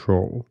in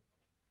control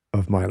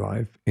of my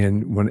life.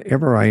 And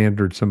whenever I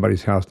entered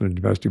somebody's house in a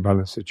domestic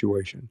violence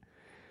situation,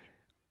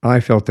 I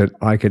felt that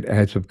I could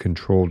add some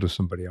control to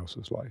somebody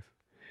else's life.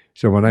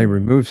 So when I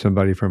removed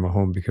somebody from a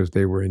home because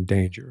they were in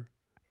danger,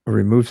 or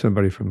removed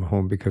somebody from the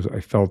home because I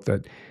felt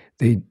that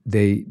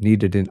they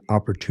needed an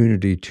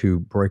opportunity to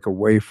break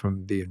away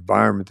from the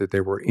environment that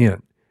they were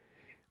in,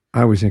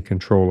 I was in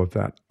control of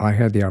that. I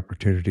had the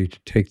opportunity to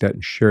take that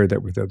and share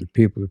that with other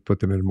people to put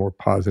them in a more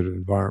positive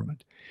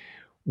environment.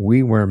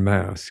 We wear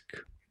masks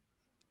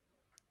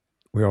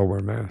We all wear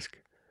a mask.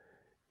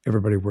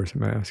 Everybody wears a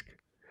mask.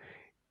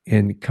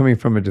 And coming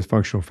from a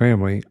dysfunctional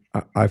family,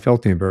 I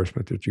felt the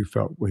embarrassment that you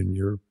felt when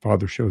your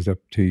father shows up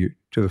to you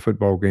to the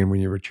football game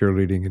when you were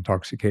cheerleading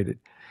intoxicated.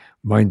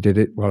 Mine did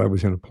it while I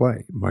was in a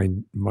play.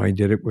 Mine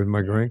did it with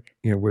my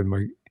with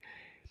my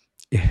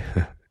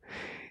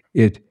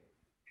it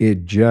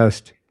it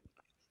just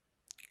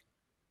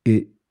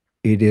it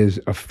it is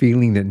a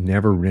feeling that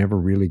never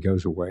really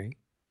goes away,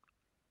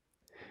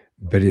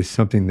 but it's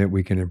something that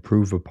we can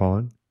improve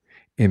upon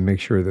and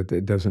make sure that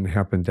it doesn't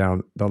happen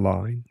down the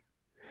line.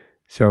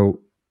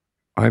 So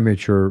I made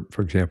sure,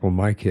 for example,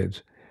 my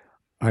kids,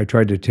 I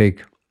tried to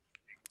take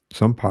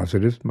some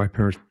positives. My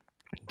parents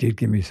did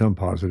give me some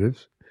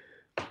positives.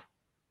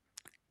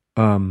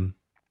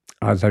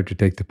 I'd like to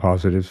take the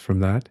positives from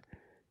that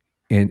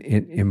and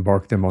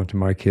embark them onto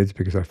my kids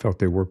because I felt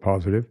they were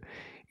positive.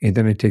 And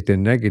then I take the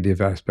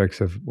negative aspects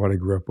of what I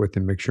grew up with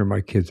and make sure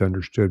my kids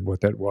understood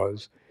what that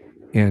was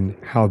and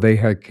how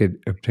could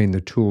obtain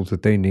the tools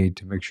that they need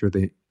to make sure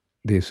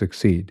they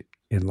succeed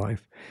in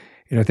life.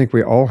 And I think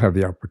we all have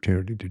the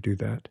opportunity to do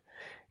that.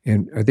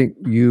 And I think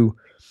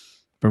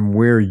from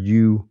where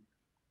you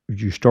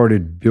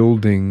started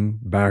building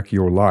back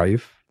your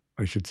life,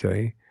 I should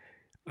say,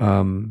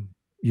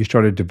 you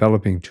started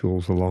developing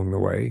tools along the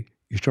way.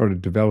 You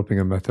started developing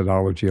a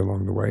methodology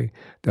along the way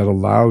that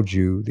allowed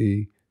you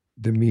the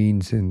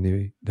means and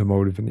the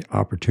motive and the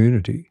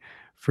opportunity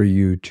for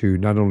you to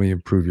not only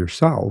improve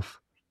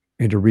yourself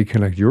and to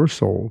reconnect your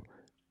soul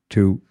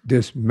to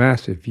this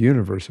massive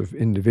universe of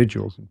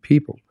individuals and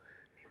people.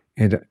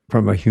 And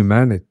from a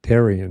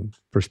humanitarian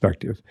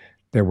perspective,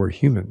 that we're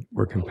human,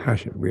 we're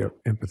compassionate, we are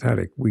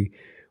empathetic.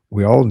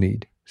 We all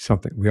need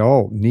something. We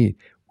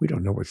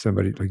don't know what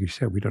somebody, like you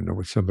said, we don't know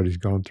what somebody's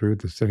gone through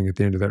that's sitting at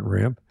the end of that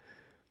ramp.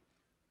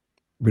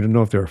 We don't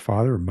know if they're a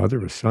father, a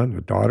mother, a son,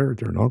 a daughter,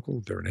 they're an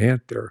uncle, they're an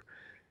aunt, they're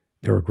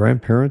a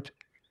grandparent.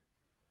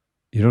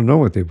 You don't know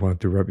what they've went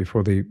through right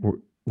before they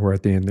were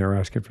at the end there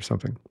asking for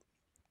something.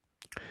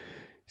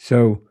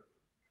 So,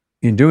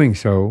 in doing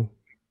so,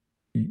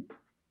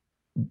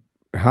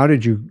 how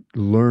did you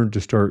learn to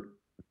start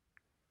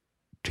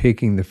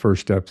taking the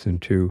first steps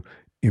into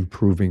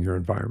improving your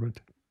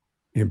environment,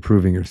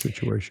 improving your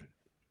situation?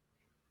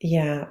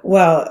 Yeah.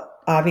 Well,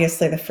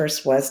 obviously, the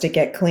first was to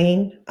get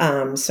clean,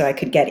 so I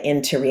could get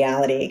into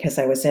reality because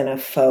I was in a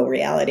faux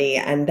reality.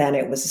 And then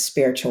it was a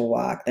spiritual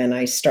walk. Then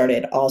I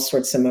started all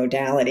sorts of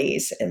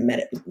modalities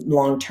and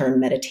long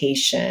term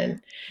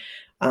meditation,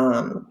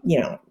 you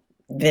know,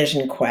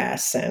 vision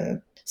quests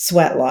and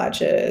sweat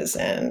lodges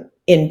and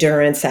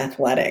endurance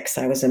athletics.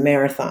 I was a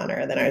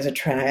marathoner, then I was a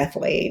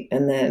triathlete,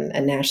 and then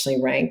a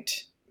nationally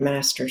ranked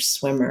master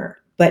swimmer.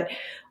 But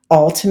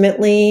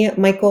ultimately,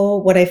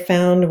 Michael, what I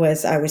found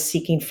was I was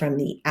seeking from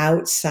the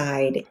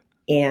outside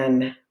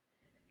in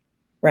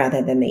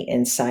rather than the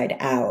inside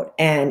out.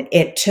 And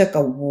it took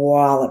a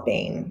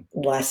walloping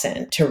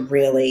lesson to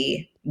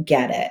really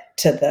get it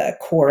to the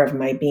core of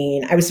my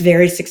being. I was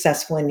very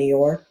successful in New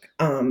York,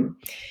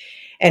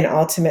 and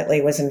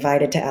ultimately was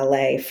invited to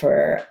LA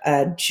for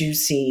a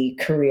juicy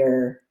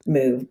career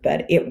move.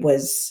 But it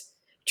was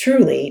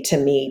truly to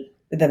meet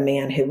the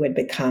man who would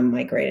become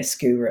my greatest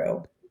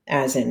guru,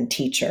 as in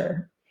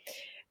teacher.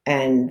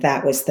 And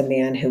that was the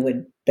man who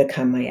would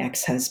become my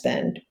ex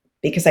husband.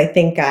 Because I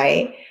think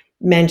I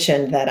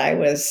mentioned that I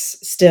was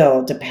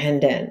still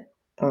dependent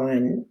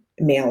on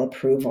male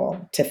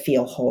approval to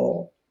feel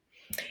whole.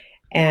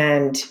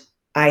 And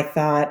I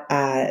thought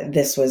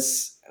this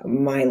was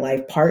my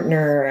life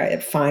partner.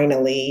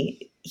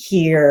 Finally,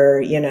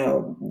 here,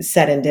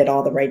 said and did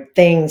all the right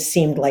things,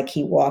 seemed like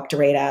he walked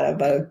right out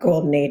of a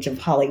golden age of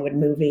Hollywood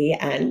movie.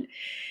 And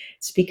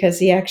it's because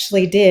he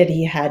actually did.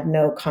 He had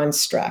no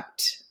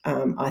construct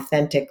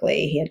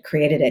authentically. He had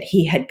created it.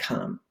 He had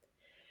come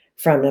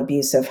from an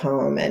abusive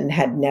home and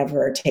had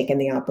never taken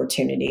the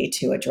opportunity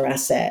to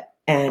address it,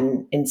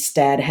 and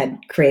instead had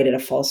created a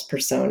false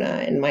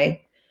persona, in my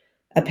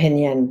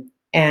opinion.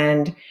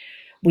 And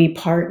we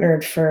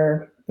partnered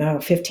for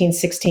 15,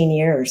 16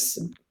 years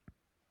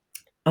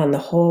on the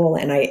whole.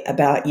 And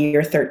about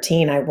year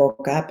 13, I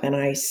woke up and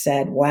I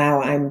said,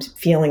 wow, I'm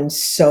feeling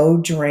so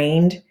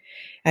drained.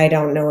 I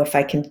don't know if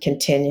I can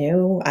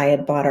continue. I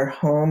had bought our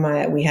home.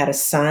 We had a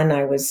son.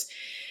 I was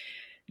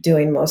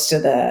doing most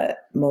of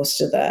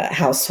the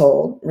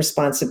household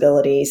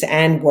responsibilities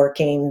and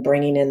working,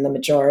 bringing in the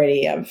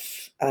majority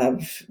of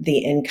the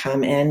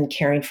income and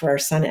caring for our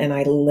son. And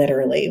I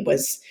literally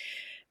was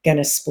going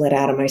to split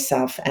out of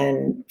myself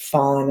and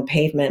fall on the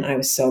pavement. I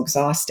was so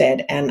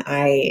exhausted. And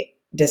I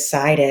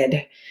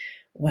decided,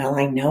 well,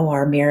 I know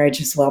our marriage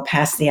is well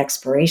past the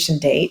expiration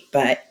date,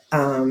 but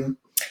I'm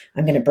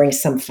going to bring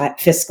some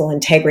fiscal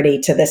integrity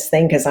to this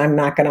thing because I'm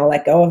not going to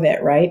let go of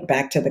it, right?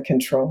 Back to the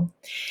control.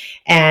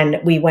 And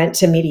we went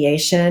to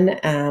mediation,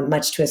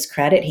 much to his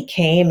credit. He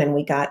came and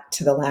we got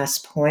to the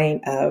last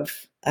point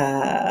of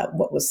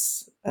what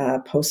was a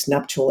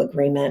post-nuptial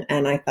agreement,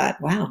 and I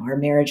thought, wow, our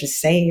marriage is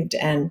saved.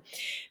 And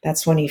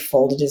that's when he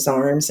folded his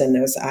arms and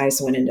those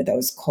eyes went into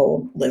those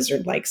cold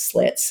lizard-like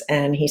slits,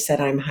 and he said,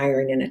 I'm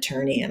hiring an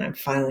attorney and I'm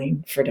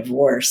filing for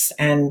divorce.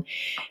 And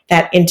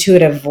that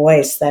intuitive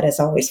voice that has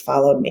always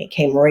followed me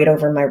came right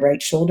over my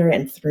right shoulder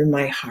and through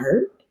my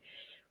heart,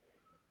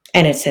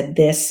 and it said,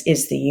 this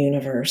is the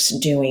universe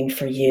doing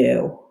for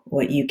you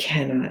what you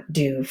cannot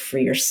do for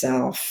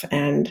yourself.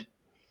 And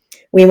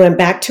we went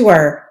back to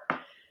our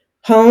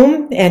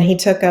home, and he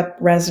took up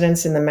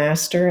residence in the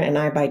master, and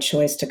I, by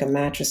choice, took a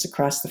mattress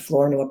across the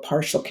floor into a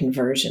partial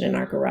conversion in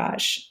our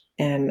garage.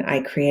 And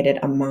I created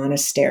a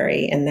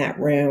monastery in that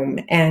room.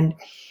 And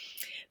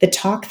the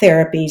talk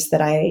therapies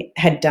that I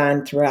had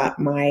done throughout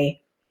my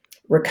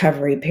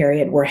recovery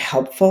period were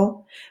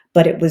helpful,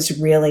 but it was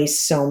really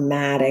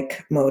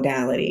somatic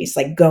modalities,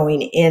 like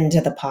going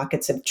into the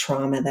pockets of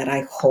trauma that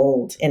I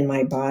hold in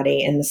my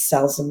body and the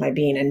cells of my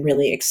being, and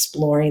really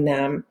exploring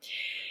them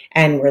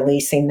and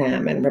releasing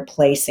them and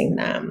replacing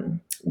them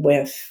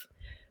with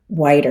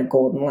white or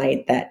golden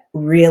light that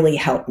really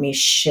helped me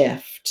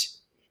shift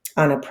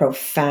on a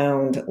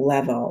profound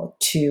level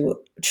to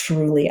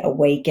truly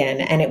awaken.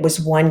 And it was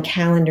 1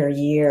 calendar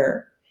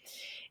year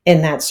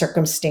in that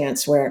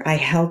circumstance where I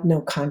held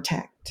no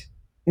contact,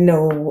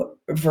 no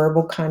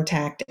verbal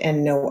contact,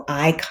 and no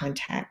eye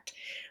contact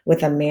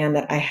with a man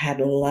that I had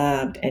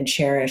loved and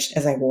cherished,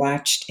 as I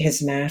watched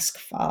his mask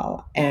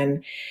fall.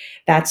 And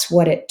that's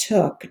what it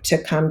took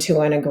to come to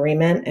an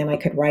agreement. And I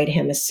could write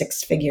him a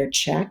 6-figure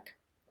check,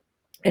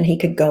 and he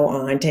could go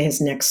on to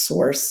his next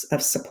source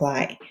of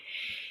supply.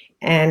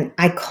 And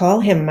I call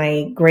him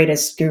my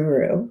greatest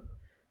guru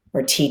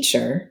or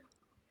teacher,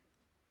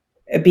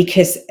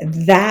 because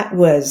that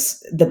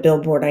was the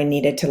billboard I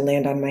needed to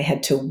land on my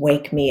head to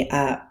wake me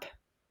up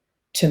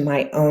to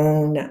my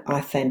own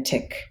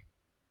authentic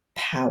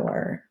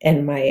power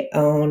and my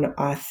own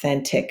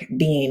authentic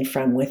being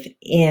from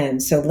within.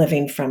 So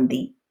living from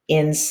the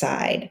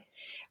inside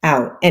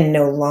out, and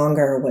no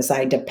longer was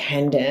I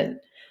dependent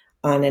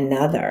on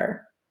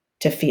another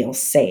to feel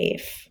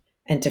safe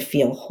and to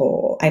feel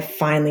whole. I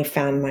finally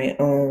found my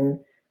own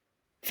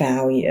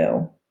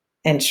value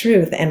and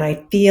truth. And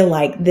I feel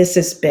like this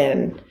has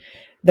been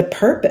the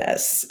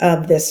purpose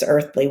of this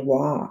earthly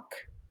walk,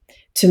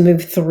 to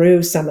move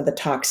through some of the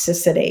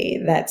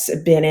toxicity that's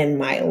been in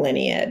my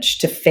lineage,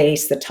 to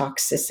face the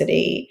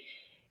toxicity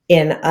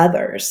in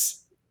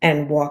others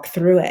and walk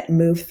through it,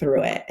 move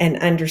through it, and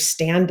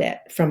understand it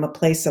from a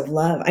place of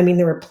love. I mean,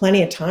 there were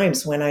plenty of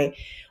times when I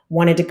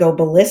wanted to go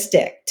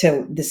ballistic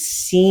to the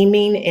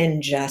seeming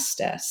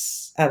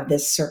injustice of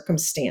this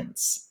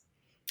circumstance,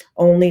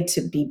 only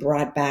to be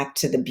brought back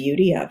to the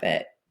beauty of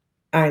it.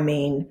 I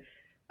mean,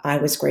 I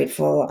was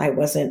grateful I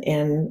wasn't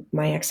in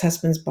my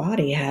ex-husband's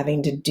body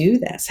having to do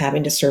this,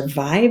 having to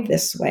survive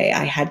this way.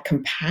 I had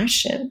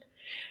compassion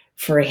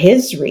for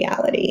his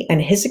reality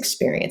and his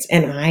experience.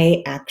 And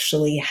I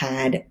actually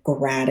had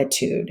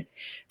gratitude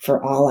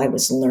for all I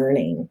was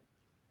learning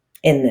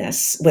in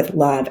this with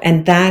love.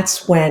 And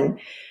that's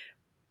when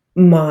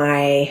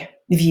my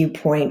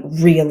viewpoint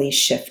really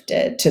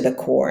shifted to the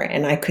core,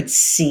 and I could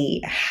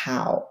see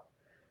how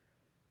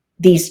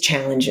these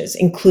challenges,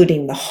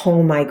 including the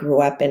home I grew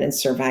up in and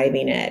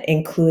surviving it,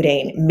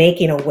 including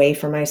making a way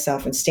for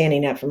myself and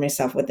standing up for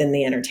myself within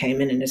the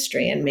entertainment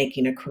industry and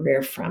making a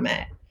career from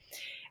it,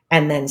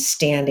 and then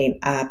standing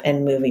up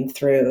and moving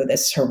through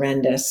this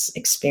horrendous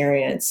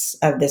experience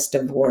of this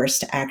divorce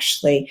to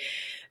actually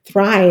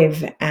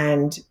thrive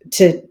and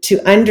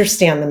to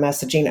understand the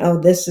messaging. Oh,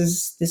 this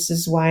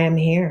is why I'm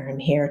here. I'm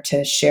here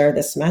to share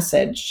this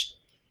message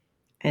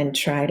and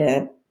try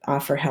to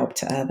offer help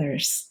to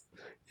others.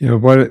 You know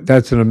what?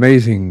 That's an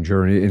amazing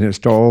journey, and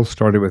it all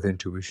started with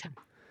intuition.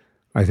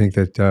 I think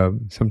that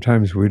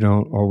sometimes we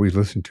don't always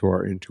listen to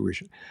our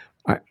intuition.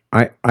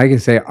 I can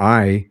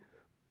say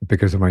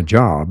because of my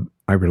job,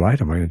 I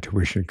relied on my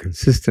intuition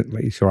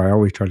consistently. So I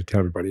always try to tell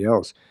everybody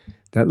else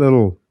that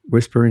little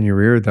whisper in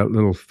your ear, that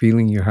little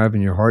feeling you have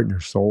in your heart and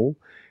your soul,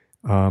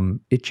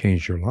 it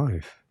changed your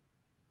life.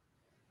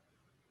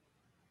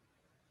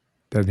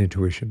 That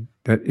intuition,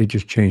 that it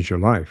just changed your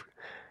life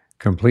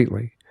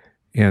completely.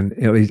 And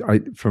at least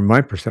from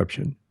my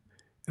perception,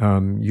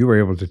 you were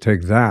able to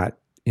take that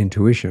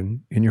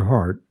intuition in your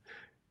heart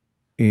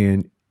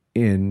and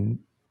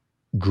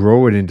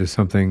grow it into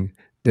something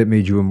that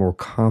made you a more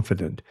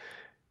confident,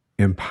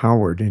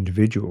 empowered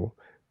individual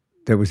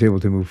that was able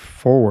to move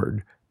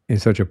forward in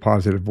such a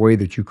positive way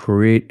that you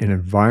create an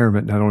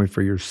environment not only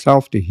for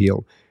yourself to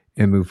heal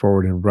and move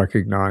forward and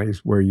recognize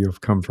where you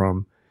have come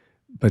from,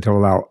 but to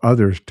allow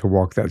others to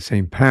walk that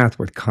same path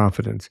with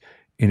confidence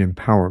and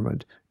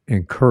empowerment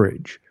and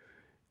courage.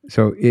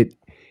 So it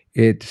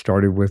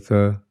started with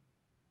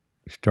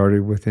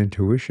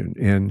intuition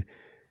and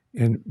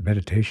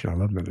meditation. I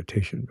love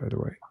meditation, by the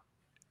way.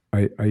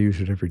 I use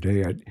it every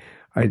day.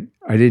 I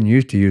didn't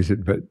used to use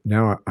it, but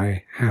now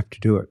I have to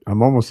do it.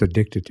 I'm almost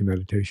addicted to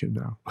meditation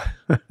now.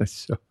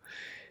 So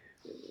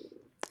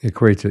it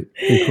creates it.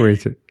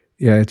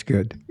 Yeah, it's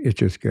good. It's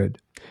just good.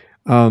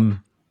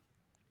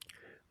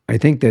 I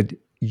think that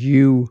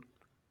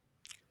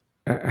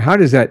how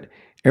does that,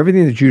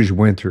 everything that you just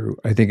went through,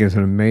 I think is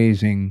an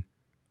amazing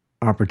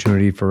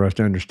opportunity for us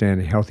to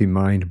understand a healthy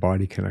mind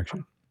body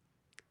connection.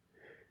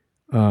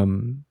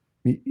 Um,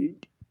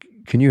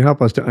 can you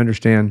help us to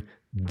understand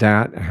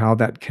that, how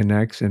that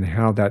connects and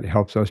how that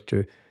helps us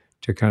to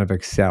kind of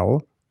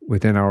excel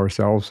within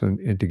ourselves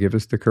and to give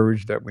us the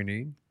courage that we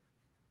need?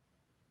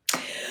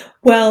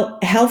 Well,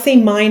 healthy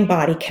mind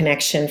body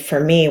connection for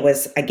me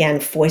was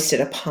again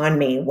foisted upon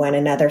me when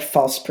another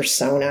false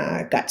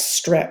persona got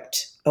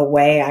stripped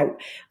away.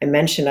 I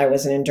mentioned I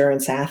was an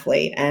endurance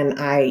athlete and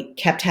I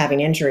kept having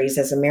injuries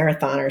as a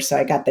marathoner. So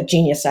I got the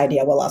genius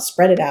idea, well, I'll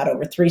spread it out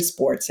over 3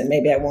 sports and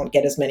maybe I won't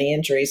get as many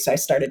injuries. So I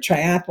started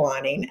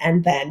triathloning,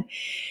 and then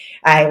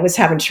I was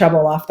having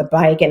trouble off the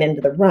bike and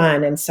into the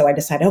run. And so I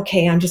decided,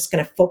 okay, I'm just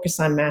going to focus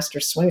on master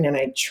swimming. And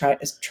I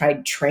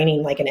tried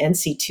training like an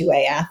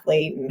NC2A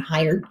athlete and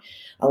hired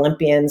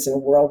Olympians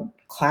and world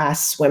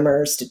class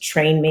swimmers to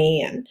train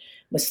me, and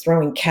was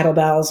throwing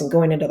kettlebells and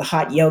going into the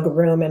hot yoga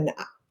room. And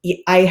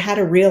I had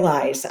to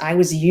realize I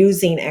was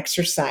using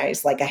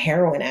exercise like a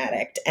heroin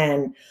addict.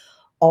 And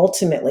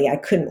ultimately, I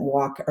couldn't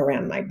walk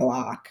around my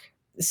block.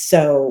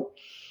 So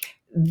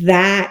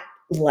that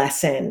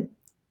lesson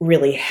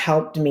really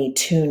helped me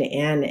tune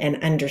in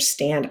and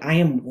understand I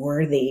am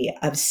worthy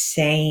of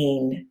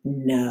saying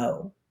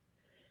no,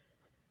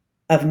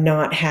 of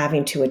not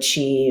having to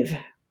achieve.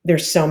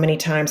 There's so many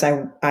times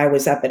I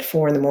was up at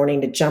 4 in the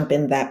morning to jump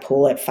in that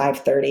pool at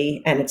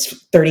 5:30, and it's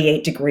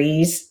 38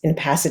 degrees in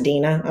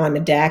Pasadena on the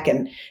deck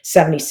and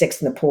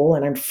 76 in the pool,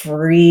 and I'm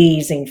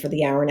freezing for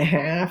the hour and a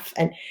half.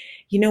 And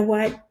you know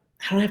what?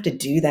 I don't have to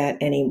do that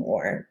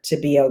anymore to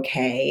be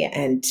okay,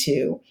 and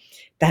to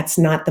that's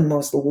not the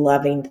most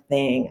loving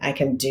thing I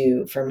can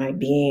do for my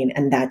being.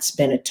 And that's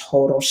been a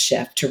total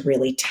shift to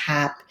really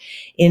tap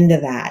into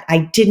that.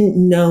 I didn't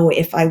know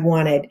if I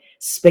wanted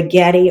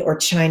spaghetti or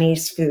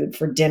Chinese food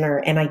for dinner,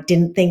 and I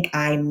didn't think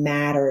I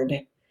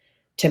mattered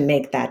to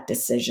make that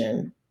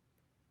decision.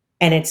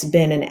 And it's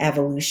been an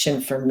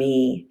evolution for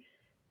me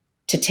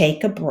to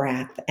take a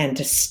breath and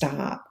to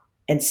stop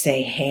and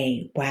say,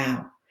 hey,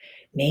 wow,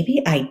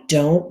 maybe I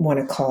don't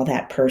want to call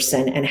that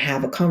person and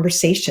have a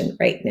conversation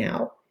right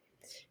now.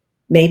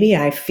 Maybe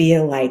I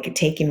feel like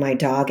taking my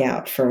dog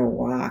out for a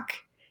walk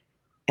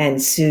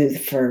and soothe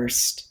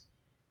first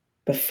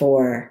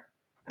before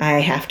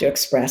I have to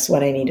express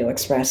what I need to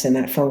express in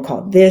that phone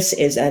call. This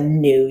is a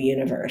new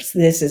universe.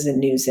 This is a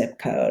new zip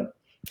code.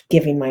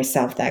 Giving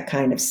myself that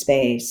kind of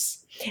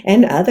space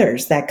and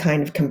others that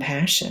kind of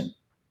compassion.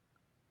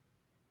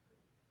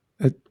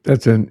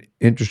 That's an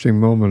interesting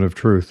moment of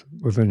truth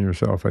within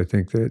yourself. I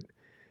think that,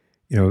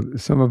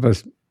 some of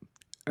us,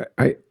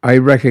 I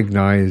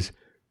recognize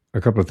a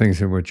couple of things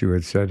in what you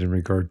had said in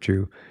regard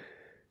to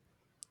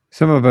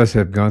some of us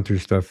have gone through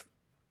stuff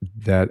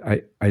that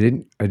I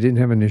didn't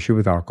have an issue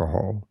with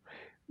alcohol,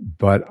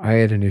 but I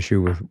had an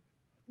issue with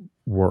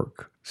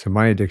work. So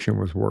my addiction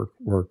was work,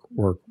 work,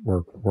 work,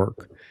 work,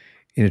 work.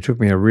 And it took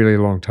me a really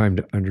long time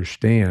to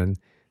understand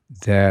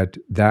that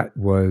that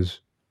was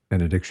an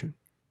addiction.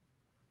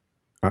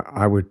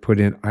 I would put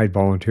in, I'd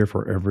volunteer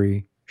for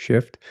every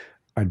shift.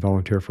 I'd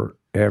volunteer for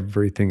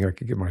everything I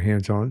could get my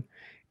hands on.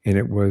 And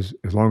it was,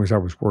 as long as I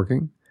was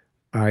working,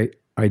 I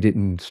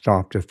didn't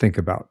stop to think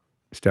about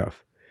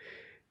stuff.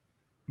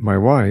 My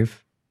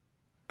wife,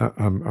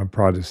 I'm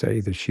proud to say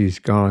that she's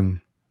gone,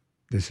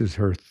 this is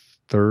her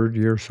 3rd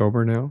year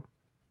sober now.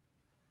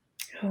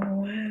 Oh,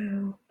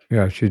 wow.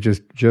 Yeah, she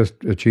just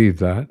achieved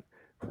that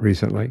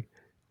recently.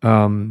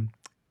 Um,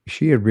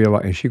 she had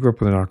realized, and she grew up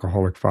with an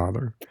alcoholic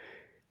father,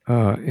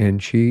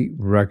 and she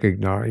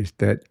recognized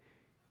that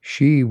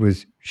she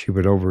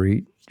would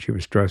overeat, she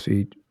would stress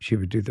eat, she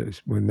would do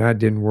this. When that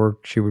didn't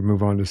work, she would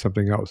move on to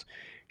something else.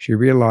 She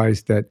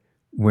realized that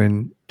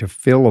when to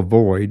fill a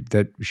void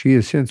that she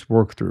has since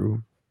worked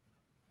through,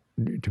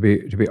 to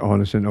be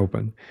honest and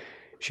open,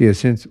 she has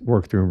since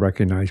worked through and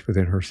recognized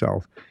within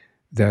herself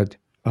that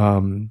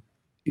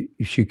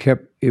she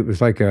kept, it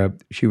was like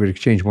she would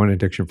exchange one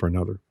addiction for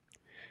another.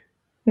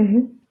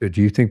 Mm-hmm.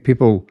 Do you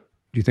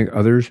think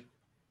others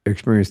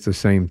experience the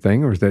same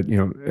thing, or is that,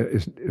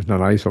 is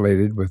not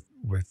isolated with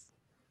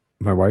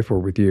my wife or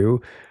with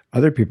you?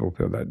 Other people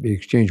feel that they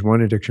exchange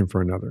one addiction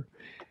for another.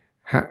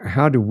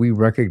 How do we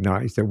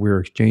recognize that we're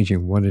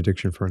exchanging one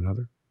addiction for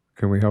another?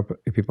 Can we help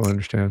people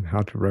understand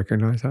how to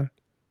recognize that?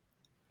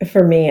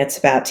 For me, it's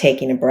about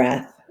taking a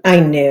breath. I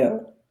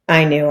knew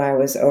I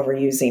was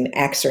overusing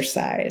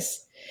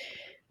exercise.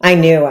 I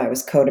knew I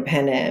was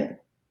codependent.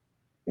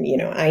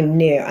 I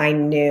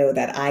knew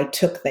that I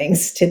took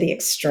things to the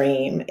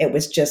extreme. It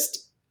was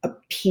just a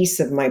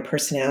piece of my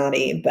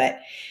personality, but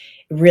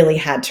really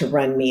had to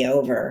run me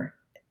over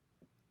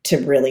to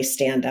really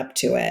stand up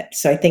to it.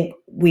 So I think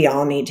we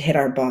all need to hit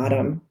our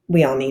bottom.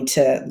 We all need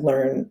to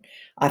learn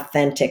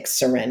authentic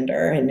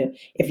surrender. And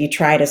if you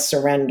try to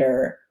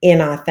surrender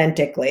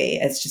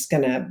inauthentically, it's just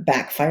going to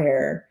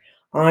backfire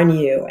on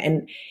you.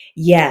 And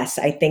yes,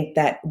 I think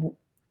that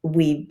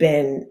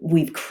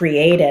we've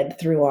created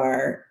through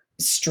our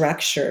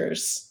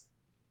structures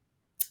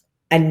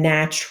a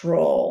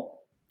natural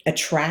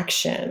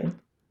attraction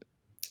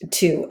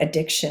to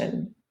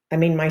addiction. I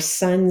mean, my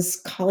son's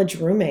college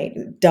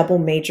roommate, double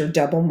major,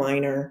 double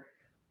minor,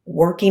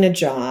 working a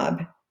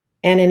job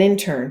and an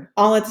intern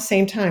all at the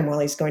same time while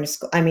he's going to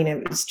school. I mean,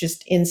 it was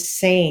just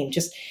insane,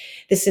 just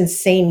this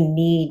insane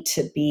need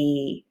to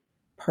be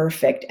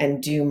perfect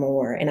and do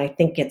more. And I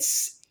think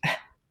it's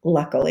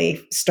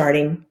luckily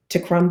starting to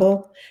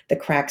crumble. The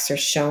cracks are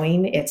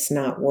showing, it's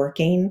not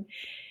working.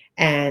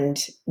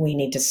 And we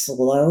need to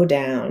slow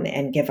down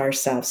and give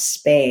ourselves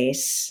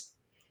space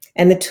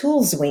and the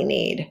tools we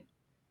need,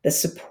 the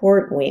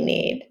support we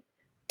need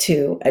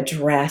to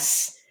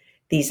address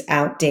these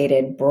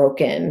outdated,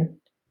 broken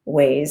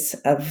ways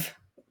of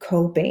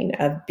coping,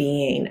 of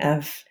being,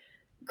 of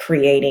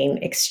creating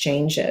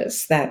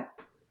exchanges that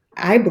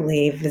I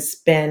believe has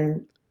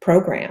been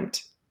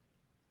programmed.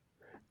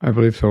 I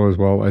believe so as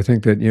well. I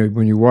think that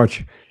when you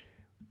watch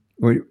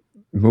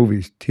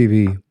movies,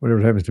 TV, whatever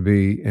it happens to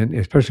be, and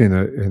especially in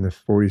the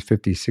 40s,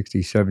 50s,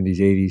 60s, 70s,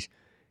 80s,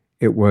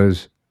 it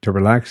was to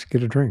relax,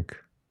 get a drink.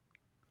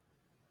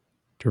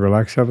 To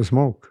relax, have a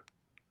smoke.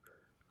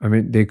 I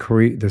mean,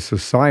 the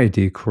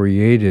society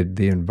created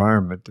the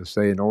environment to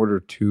say, in order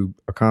to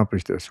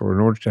accomplish this, or in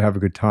order to have a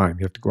good time,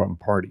 you have to go out and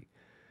party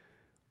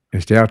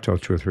and stay out till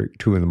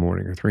 2 in the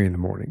morning or 3 in the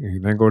morning,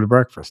 and then go to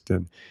breakfast,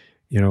 and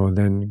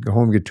then go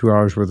home, get 2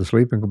 hours worth of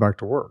sleep, and go back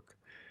to work.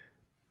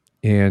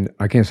 And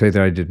I can't say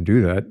that I didn't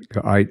do that.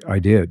 I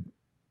did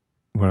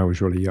when I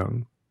was really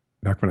young,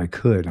 back when I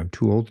could. I'm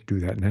too old to do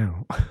that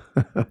now.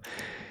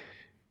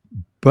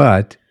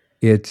 But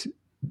it's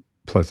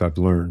plus I've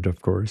learned,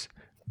 of course.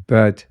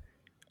 But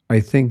I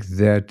think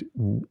that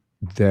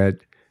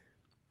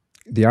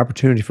the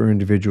opportunity for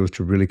individuals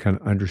to really kind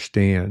of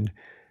understand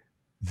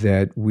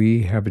that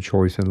we have a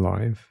choice in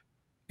life,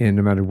 and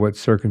no matter what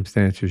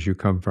circumstances you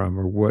come from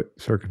or what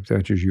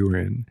circumstances you're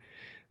in,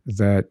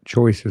 that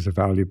choice is a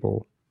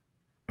valuable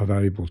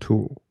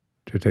tool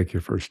to take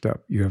your first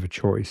step. You have a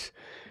choice.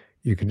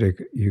 You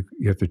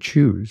have to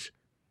choose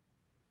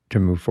to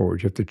move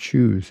forward. You have to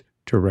choose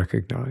to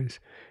recognize.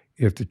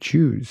 You have to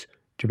choose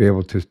to be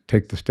able to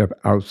take the step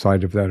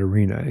outside of that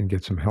arena and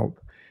get some help.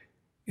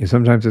 And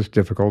sometimes it's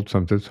difficult,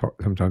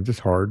 sometimes it's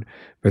hard,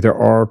 but there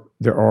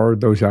are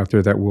those out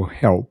there that will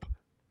help.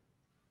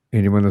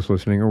 Anyone that's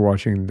listening or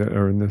watching that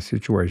are in those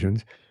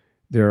situations,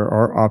 there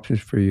are options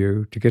for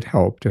you to get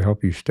help, to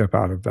help you step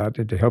out of that,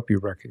 and to help you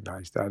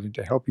recognize that, and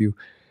to help you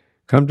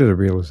come to the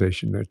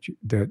realization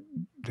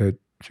that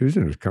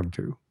Susan has come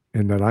to,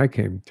 and that I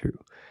came to.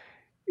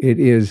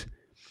 It's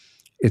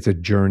a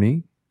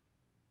journey,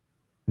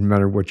 no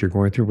matter what you're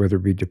going through, whether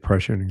it be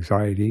depression,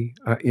 anxiety.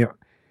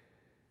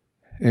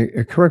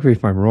 And correct me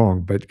if I'm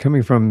wrong, but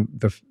coming from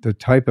the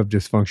type of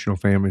dysfunctional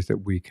families that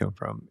we come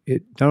from,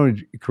 it not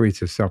only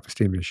creates a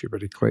self-esteem issue,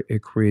 but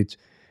it creates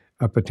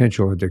a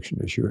potential addiction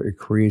issue. It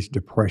creates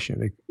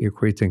depression. It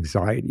creates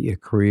anxiety.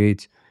 It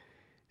creates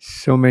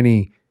so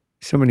many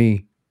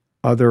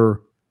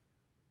other.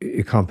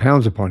 It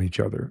compounds upon each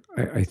other.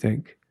 I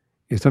think,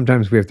 and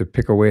sometimes we have to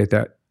pick away at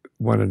that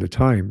one at a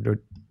time.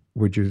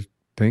 Would you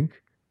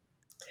think?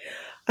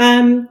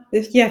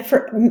 Yeah,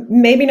 for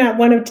maybe not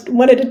one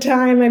at a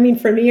time. I mean,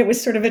 for me, it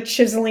was sort of a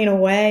chiseling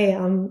away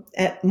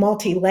at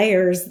multi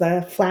layers.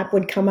 The flap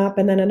would come up,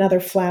 and then another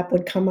flap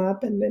would come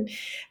up, and then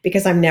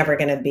because I'm never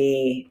going to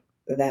be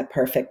that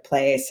perfect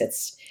place.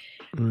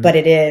 But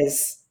it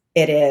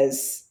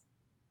is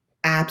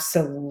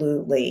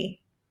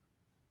absolutely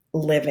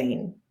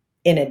living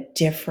in a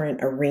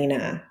different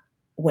arena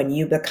when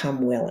you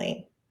become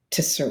willing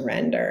to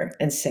surrender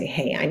and say,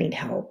 hey, I need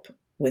help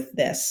with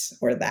this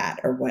or that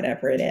or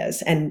whatever it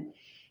is. And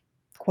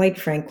quite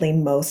frankly,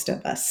 most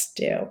of us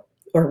do,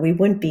 or we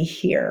wouldn't be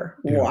here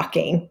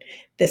walking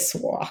this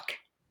walk.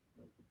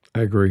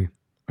 I agree.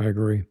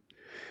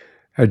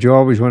 Had you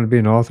always wanted to be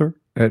an author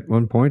at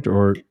one point,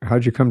 or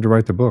how'd you come to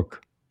write the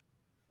book?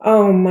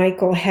 Oh,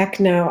 Michael, heck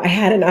no. I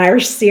had an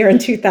Irish seer in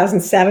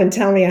 2007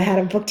 tell me I had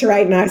a book to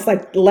write, and I was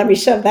like, let me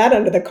shove that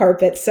under the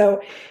carpet.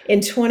 So in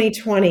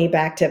 2020,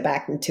 Back to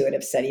Back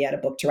Intuitive said he had a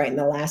book to write, and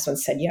the last one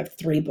said you have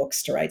 3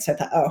 books to write. So I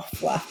thought, oh,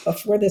 fluff,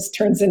 before this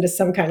turns into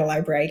some kind of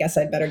library, I guess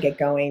I'd better get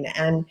going.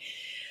 And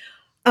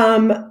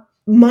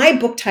my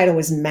book title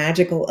was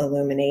Magical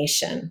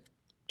Illumination,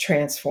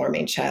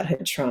 Transforming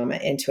Childhood Trauma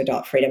into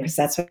Adult Freedom, because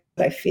that's what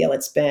I feel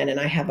it's been. And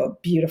I have a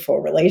beautiful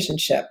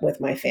relationship with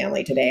my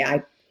family today.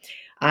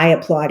 I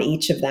applaud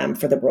each of them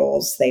for the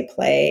roles they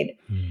played.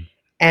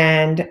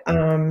 And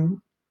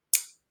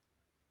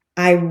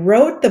I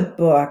wrote the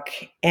book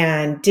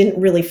and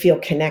didn't really feel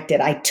connected.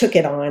 I took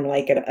it on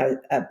like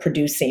a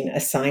producing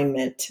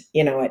assignment.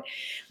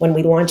 When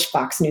we launched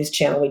Fox News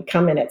Channel, we'd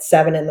come in at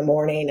 7 a.m.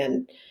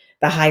 and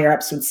the higher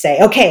ups would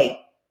say, okay,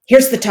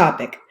 here's the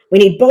topic. We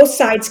need both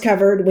sides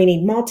covered. We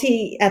need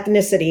multi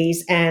ethnicities,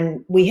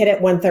 and we hit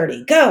at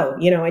 1:30. Go,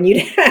 and you'd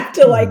have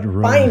to like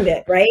Right. find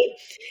it, right?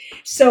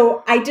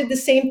 So I did the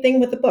same thing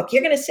with the book.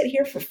 You're going to sit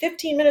here for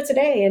 15 minutes a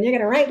day and you're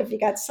going to write if you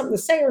got something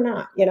to say or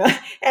not.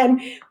 And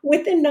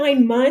within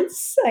 9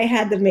 months, I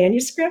had the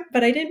manuscript,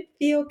 but I didn't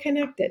feel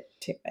connected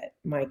to it,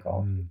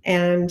 Michael. Mm.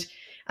 And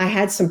I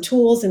had some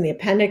tools in the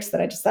appendix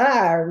that I just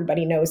thought,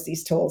 everybody knows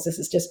these tools. This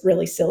is just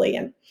really silly.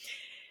 And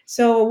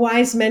so a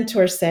wise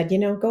mentor said,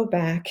 go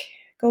back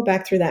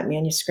through that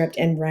manuscript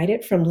and write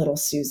it from little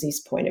Susie's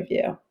point of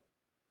view,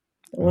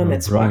 the one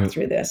that's walked Brilliant.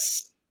 through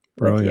this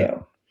with Brilliant.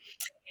 you.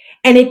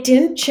 And it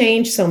didn't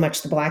change so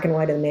much the black and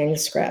white of the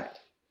manuscript,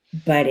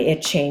 but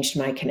it changed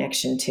my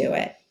connection to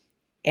it.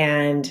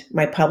 And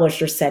my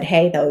publisher said,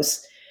 hey,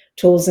 those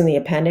tools in the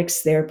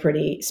appendix, they're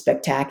pretty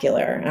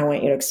spectacular. I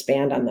want you to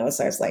expand on those.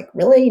 I was like,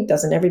 really?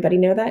 Doesn't everybody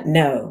know that?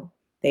 No,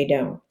 they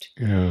don't.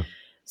 Yeah.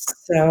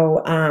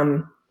 So,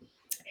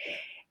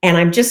 and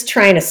I'm just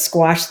trying to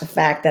squash the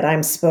fact that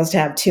I'm supposed to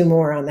have 2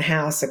 more on the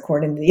house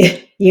according to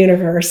the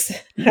universe.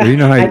 Well, you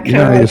know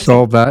how you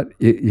solve that?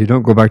 You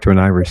don't go back to an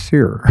Irish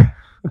seer.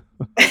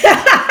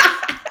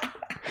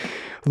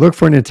 Look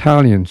for an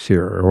Italian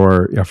seer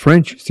or a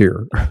French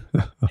seer.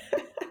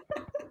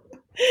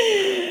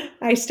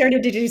 I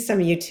started to do some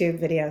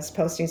YouTube videos,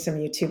 posting some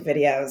YouTube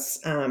videos.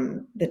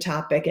 The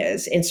topic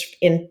is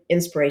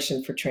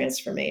inspiration for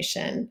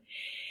transformation.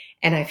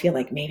 And I feel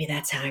like maybe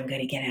that's how I'm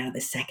going to get out of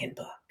the second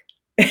book.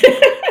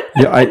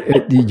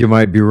 Yeah, you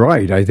might be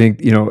right. I think,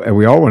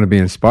 we all want to be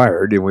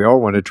inspired and we all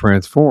want to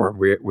transform.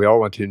 We all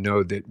want to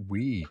know that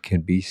we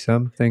can be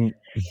something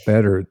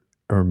better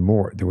or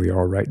more than we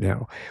are right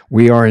now.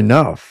 We are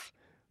enough,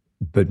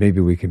 but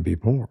maybe we can be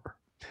more.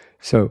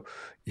 So,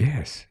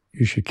 yes,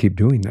 you should keep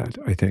doing that,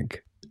 I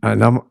think.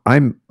 And I'm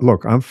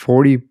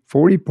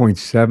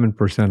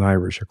 40.7%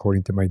 Irish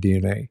according to my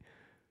DNA.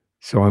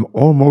 So I'm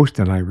almost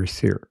an Irish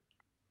seer.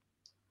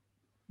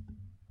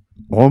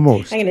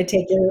 Almost. I'm going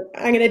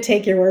to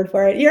take your word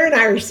for it. You're an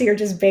Irish seer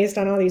just based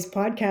on all these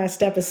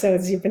podcast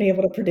episodes you've been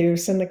able to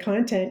produce and the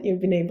content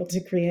you've been able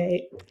to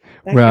create.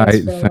 Well,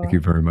 thank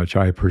you very much.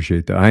 I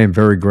appreciate that. I am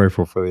very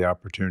grateful for the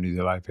opportunity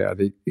that I've had.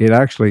 It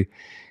actually,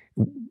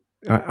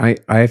 I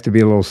have to be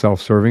a little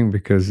self-serving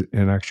because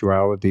in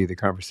actuality, the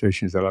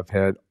conversations that I've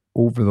had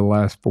over the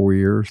last 4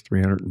 years,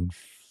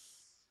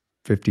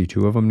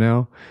 352 of them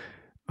now,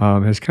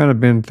 has kind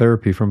of been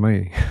therapy for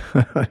me.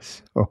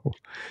 So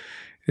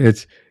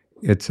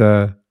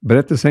but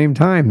at the same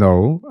time,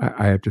 though,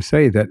 I have to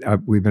say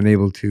that we've been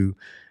able to,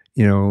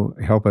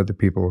 help other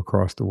people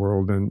across the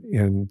world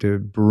and to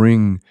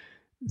bring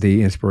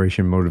the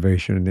inspiration,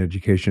 motivation, and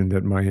education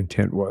that my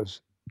intent was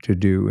to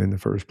do in the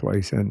first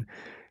place. And,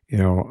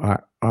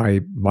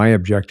 my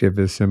objective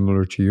is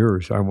similar to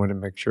yours. I want to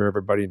make sure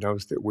everybody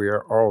knows that we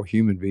are all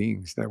human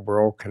beings, that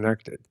we're all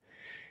connected,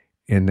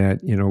 and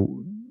that,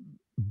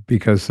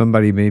 because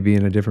somebody may be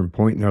in a different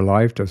point in their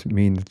life doesn't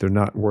mean that they're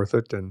not worth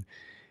it. And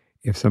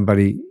if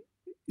somebody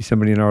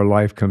in our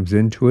life comes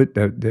into it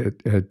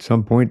that at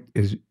some point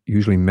is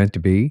usually meant to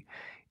be,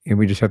 and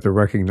we just have to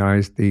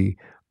recognize the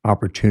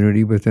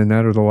opportunity within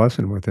that or the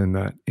lesson within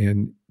that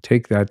and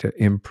take that to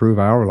improve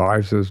our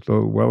lives as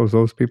well as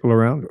those people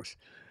around us.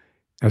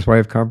 That's why I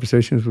have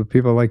conversations with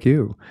people like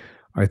you.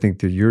 I think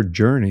that your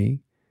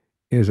journey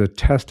is a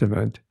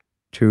testament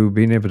to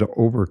being able to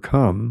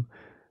overcome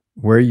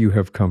where you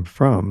have come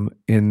from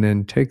and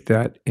then take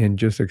that and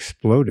just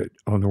explode it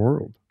on the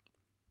world.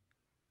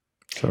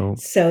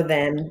 So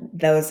then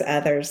those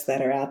others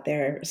that are out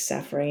there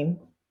suffering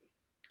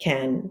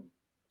can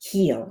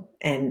heal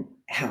and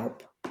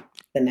help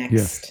the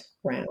next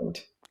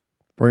round.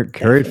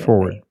 Carry it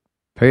forward.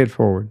 Pay it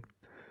forward.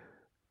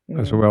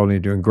 That's what we all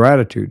need to do. And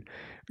gratitude.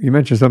 You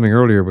mentioned something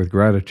earlier with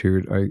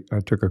gratitude. I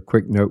took a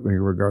quick note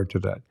in regard to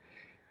that.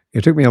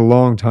 It took me a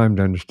long time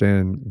to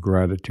understand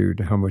gratitude,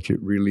 how much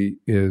it really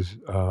is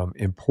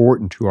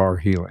important to our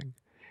healing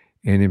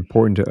and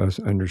important to us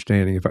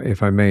understanding.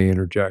 If I may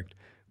interject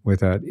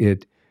with that,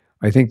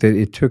 I think that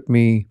it took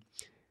me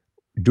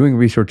doing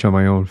research on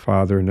my own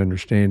father and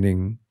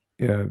understanding.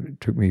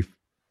 It took me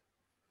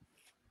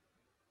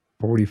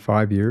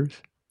 45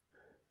 years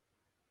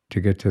to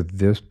get to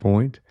this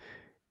point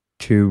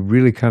to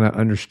really kind of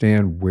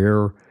understand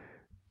where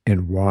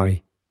and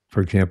why,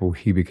 for example,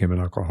 he became an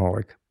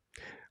alcoholic.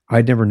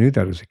 I never knew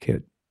that as a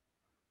kid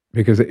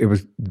because it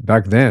was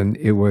back then.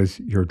 It was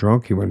you're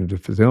drunk. He went into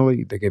the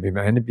facility. They gave him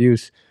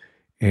antabuse,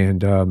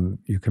 and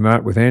you come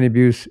out with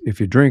antabuse. If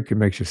you drink, it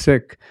makes you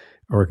sick,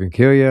 or it can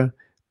kill you.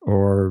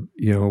 Or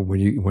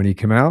when he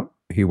came out,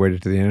 he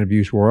waited till the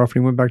antabuse wore off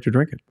and he went back to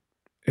drinking.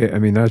 I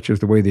mean, that's just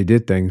the way they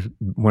did things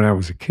when I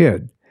was a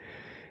kid.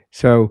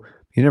 So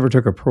he never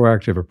took a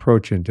proactive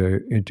approach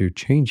into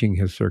changing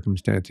his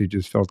circumstance. He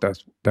just felt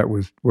that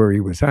was where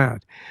he was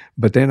at.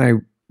 But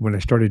then when I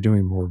started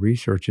doing more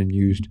research and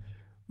used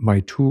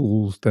my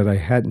tools that I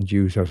hadn't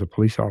used as a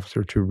police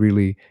officer to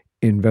really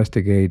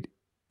investigate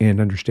and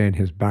understand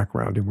his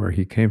background and where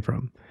he came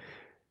from.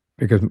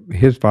 Because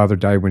his father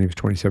died when he was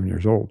 27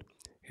 years old.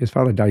 His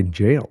father died in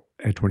jail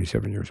at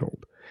 27 years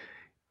old.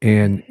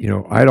 And,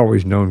 I'd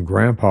always known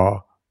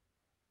Grandpa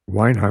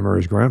Weinheimer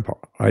as Grandpa.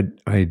 I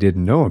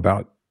didn't know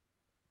about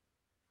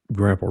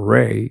Grandpa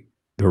Ray,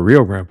 the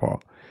real Grandpa,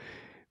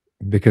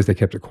 because they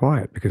kept it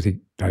quiet because he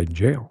died in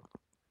jail.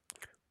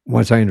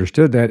 Once I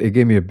understood that, it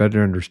gave me a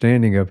better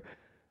understanding of,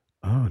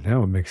 oh,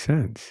 now it makes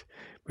sense.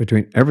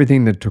 Between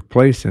everything that took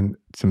place and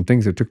some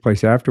things that took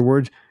place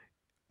afterwards,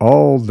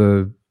 all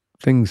the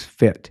things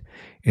fit.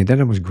 And then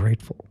I was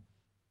grateful.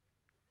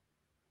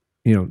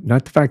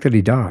 Not the fact that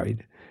he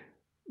died,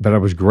 but I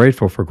was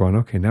grateful for going,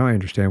 okay, now I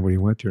understand what he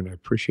went through and I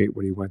appreciate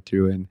what he went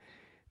through. And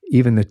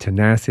even the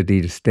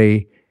tenacity to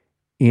stay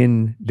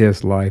in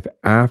this life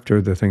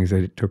after the things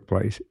that took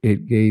place,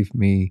 it gave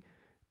me,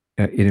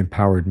 it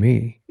empowered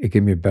me. It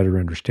gave me a better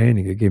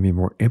understanding. It gave me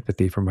more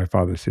empathy for my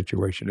father's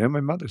situation and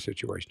my mother's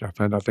situation. I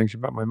found out things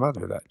about my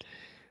mother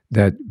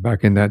that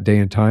back in that day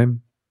and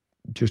time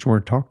just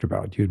weren't talked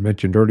about. You had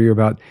mentioned earlier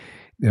about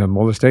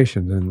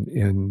molestation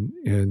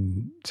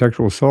and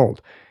sexual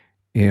assault.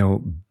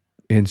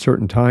 In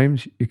certain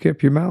times, you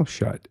kept your mouth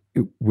shut,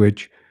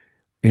 which,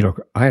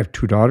 I have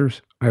 2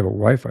 daughters. I have a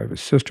wife. I have a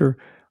sister.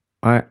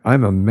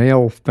 I'm a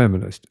male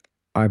feminist.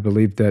 I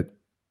believe that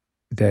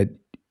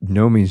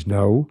no means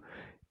no,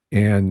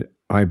 and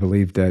I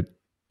believe that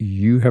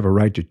you have a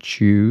right to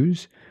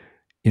choose.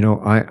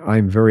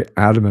 I'm very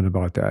adamant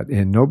about that,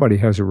 and nobody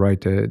has a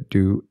right to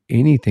do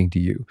anything to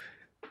you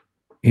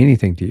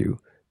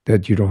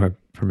that you don't have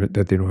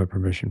that they don't have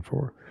permission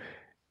for.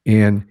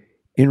 And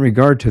in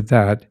regard to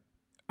that,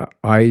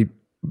 I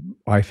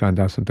I found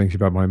out some things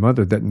about my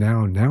mother that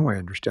now I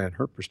understand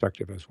her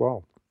perspective as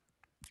well,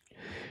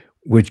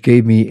 which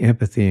gave me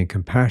empathy and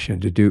compassion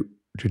to do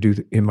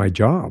in my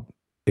job.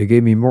 It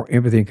gave me more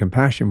empathy and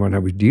compassion when I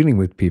was dealing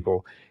with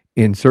people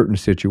in certain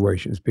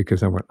situations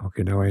because I went,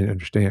 okay, now I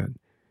understand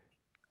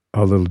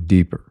a little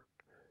deeper.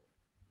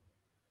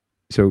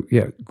 So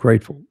yeah,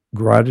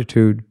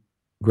 gratitude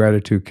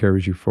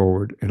carries you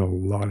forward in a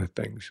lot of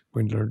things.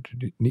 We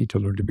need to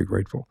learn to be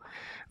grateful.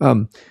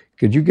 Um,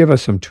 could you give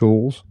us some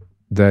tools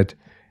that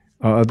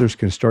others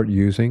can start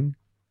using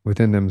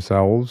within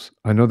themselves?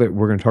 I know that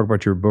we're going to talk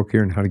about your book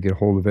here and how to get a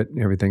hold of it and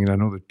everything, and I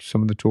know that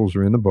some of the tools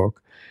are in the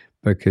book,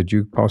 but could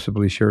you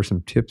possibly share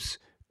some tips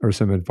or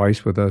some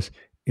advice with us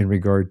in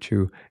regard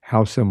to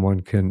how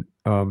someone can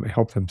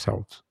help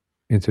themselves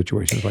in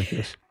situations like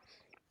this?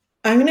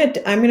 I'm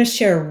gonna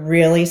share a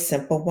really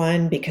simple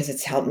one because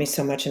it's helped me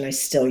so much and I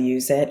still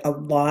use it. A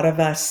lot of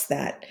us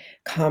that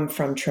come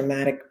from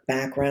traumatic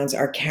backgrounds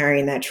are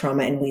carrying that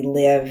trauma and we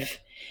live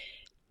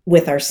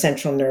with our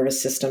central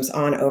nervous systems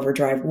on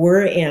overdrive.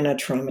 We're in a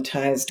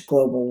traumatized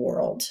global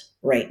world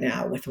right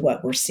now with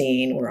what we're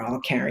seeing. We're all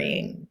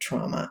carrying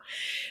trauma.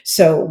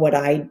 So what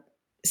I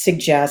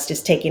suggest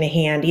is taking a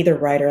hand, either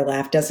right or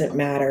left, doesn't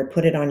matter,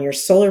 put it on your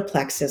solar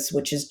plexus,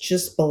 which is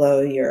just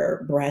below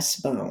your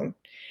breastbone,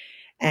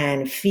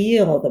 and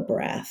feel the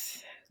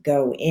breath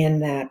go in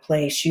that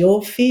place.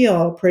 You'll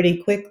feel pretty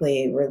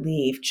quickly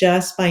relief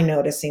just by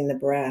noticing the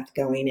breath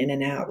going in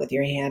and out with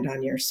your hand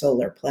on your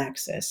solar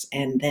plexus.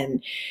 And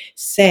then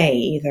say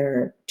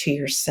either to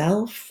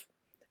yourself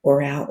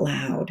or out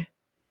loud,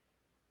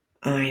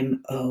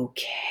 I'm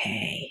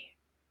okay.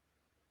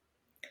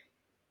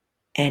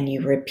 And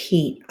you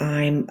repeat,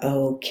 I'm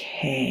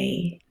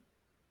okay,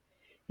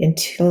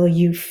 until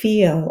you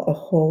feel a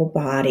whole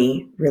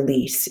body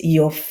release.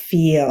 You'll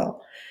feel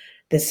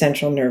the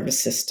central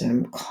nervous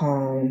system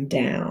calm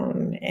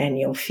down and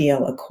you'll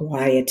feel a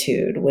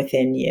quietude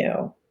within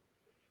you.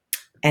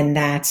 And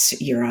that's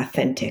your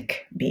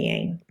authentic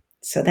being.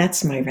 So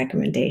that's my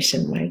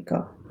recommendation,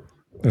 Michael.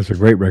 That's a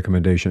great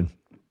recommendation.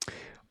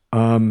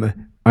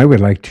 I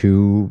would like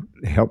to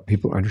help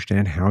people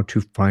understand how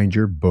to find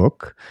your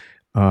book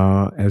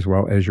as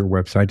well as your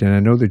website. And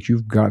I know that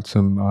you've got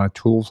some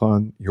tools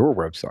on your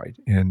website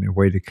and a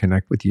way to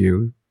connect with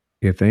you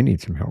if they need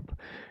some help.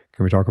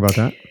 Can we talk about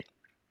that?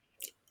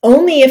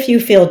 Only if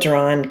you feel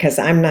drawn, because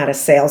I'm not a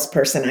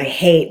salesperson. I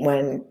hate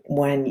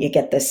when you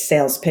get this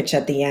sales pitch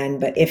at the end.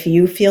 But if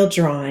you feel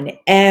drawn,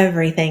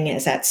 everything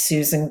is at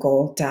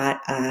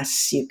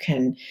susangold.us. You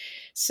can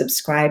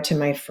subscribe to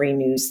my free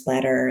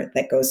newsletter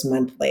that goes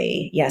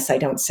monthly. Yes, I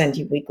don't send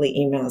you weekly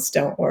emails,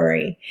 don't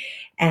worry.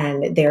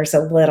 And there's a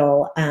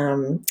little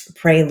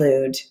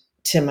prelude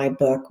to my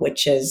book,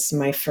 which is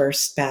my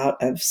first bout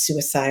of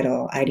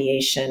suicidal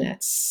ideation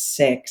at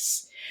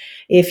 6.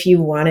 If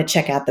you want to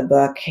check out the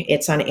book,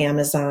 it's on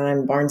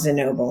Amazon, Barnes and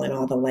Noble, and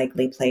all the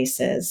likely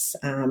places.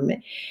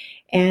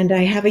 And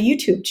I have a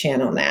YouTube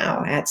channel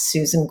now at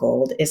Susan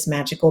Gold is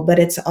Magical, but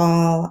it's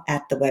all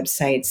at the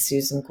website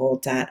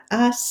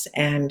susangold.us.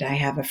 And I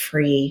have a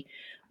free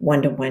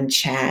one-to-one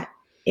chat.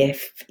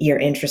 If you're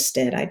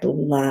interested, I'd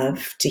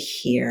love to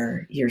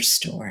hear your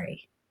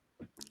story.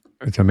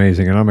 It's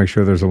amazing. And I'll make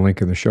sure there's a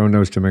link in the show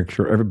notes to make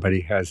sure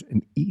everybody has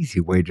an easy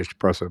way just to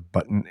press a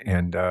button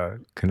and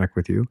connect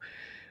with you.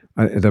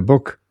 The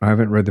book, I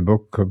haven't read the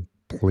book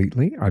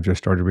completely. I've just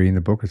started reading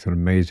the book. It's an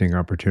amazing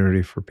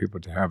opportunity for people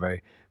to have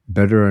a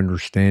better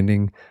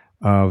understanding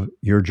of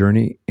your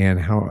journey and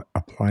how it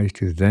applies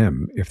to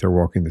them if they're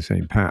walking the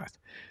same path.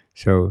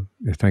 So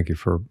thank you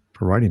for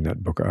writing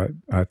that book. I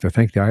have to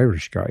thank the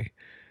Irish guy.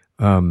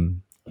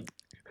 Um,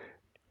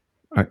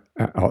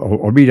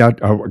 I'll read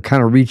out. I'll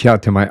kind of reach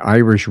out to my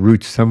Irish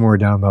roots somewhere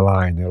down the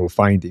line. It'll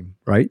find him,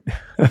 right?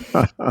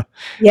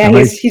 Yeah, I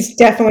might. he's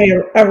definitely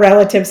a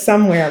relative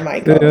somewhere,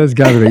 Michael. There's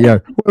got to be. Yeah,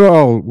 we're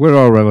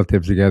all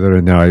relatives together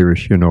in the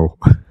Irish,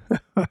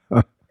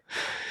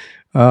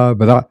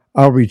 but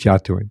I'll reach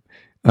out to him.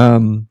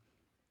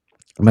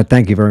 But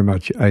thank you very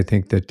much. I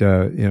think that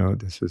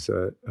this is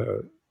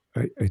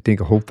I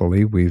think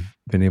hopefully we've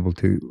been able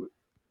to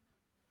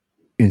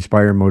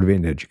inspire, motivate,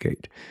 and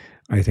educate.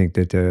 I think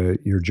that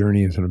your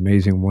journey is an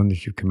amazing one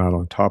that you've come out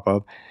on top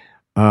of.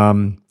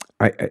 The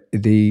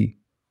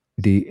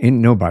ain't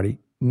nobody.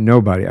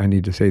 I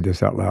need to say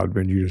this out loud,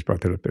 but you just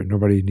brought that up there.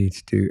 Nobody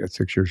needs to, at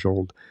 6 years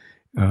old,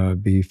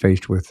 be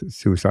faced with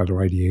suicidal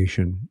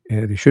ideation.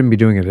 And they shouldn't be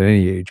doing it at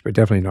any age, but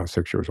definitely not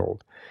 6 years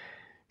old.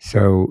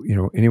 So,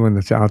 anyone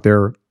that's out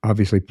there,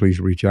 obviously,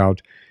 please reach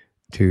out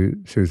to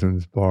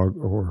Susan's blog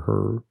or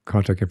her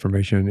contact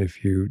information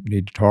if you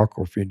need to talk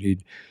or if you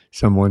need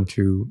someone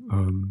to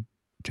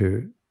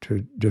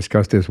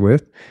discuss this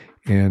with.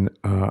 And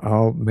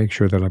I'll make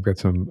sure that I've got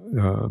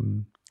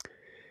some.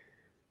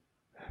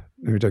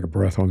 Let me take a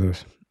breath on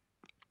this.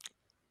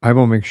 I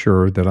will make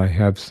sure that I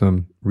have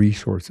some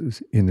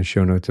resources in the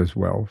show notes as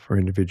well for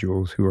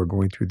individuals who are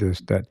going through this,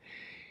 that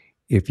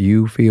if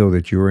you feel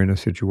that you're in a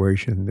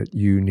situation that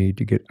you need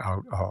to get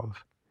out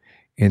of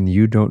and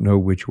you don't know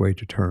which way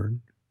to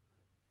turn,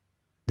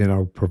 then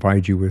I'll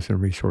provide you with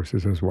some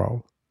resources as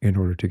well in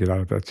order to get out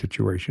of that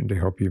situation to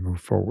help you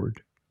move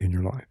forward in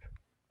your life.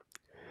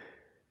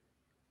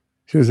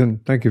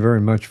 Susan, thank you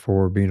very much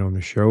for being on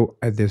the show.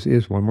 This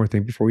is one more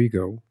thing before you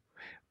go.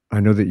 I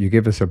know that you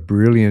give us a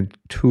brilliant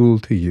tool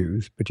to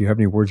use, but do you have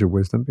any words of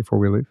wisdom before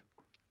we leave?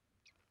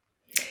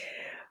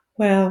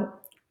 Well,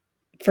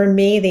 for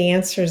me, the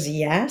answer is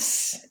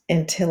yes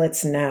until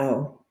it's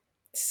no.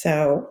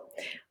 So,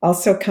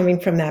 also coming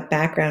from that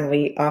background,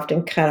 we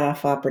often cut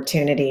off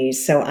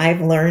opportunities. So,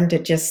 I've learned to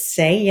just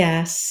say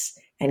yes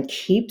and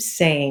keep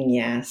saying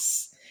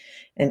yes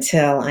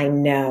until I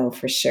know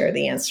for sure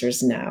the answer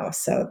is no.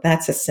 So,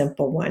 that's a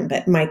simple one.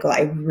 But, Michael,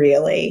 I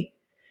really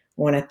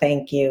want to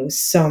thank you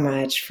so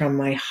much from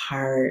my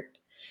heart.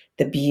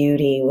 The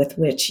beauty with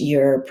which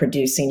you're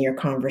producing your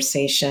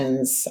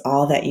conversations,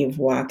 all that you've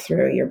walked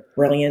through, your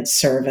brilliant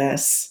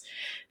service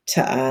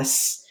to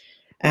us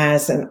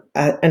as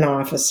an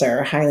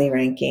officer, highly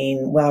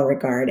ranking, well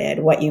regarded,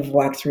 what you've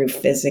walked through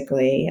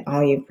physically,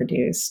 all you've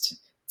produced.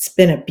 It's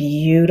been a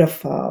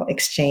beautiful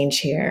exchange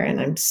here, and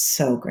I'm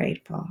so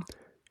grateful.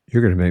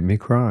 You're going to make me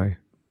cry.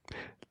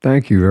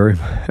 Thank you very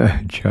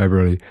much. I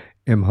really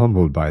am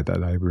humbled by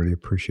that. I really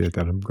appreciate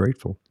that. I'm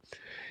grateful.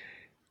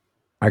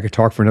 I could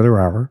talk for another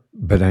hour,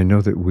 but I know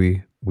that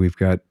we've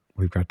got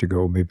to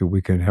go. Maybe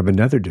we can have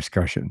another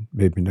discussion.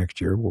 Maybe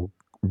next year we'll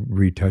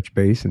retouch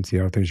base and see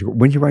how things go.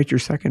 When did you write your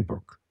second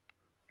book?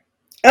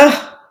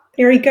 Oh,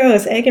 there he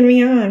goes, egging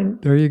me on.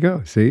 There you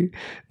go. See,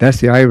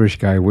 that's the Irish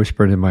guy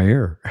whispering in my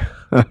ear.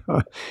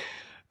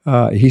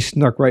 He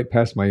snuck right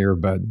past my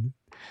earbud.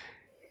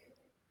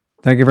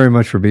 Thank you very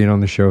much for being on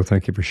the show.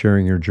 Thank you for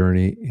sharing your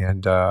journey,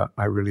 and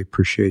I really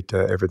appreciate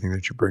everything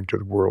that you bring to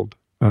the world.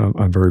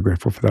 I'm very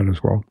grateful for that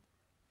as well.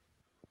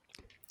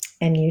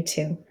 And you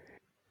too.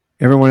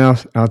 Everyone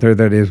else out there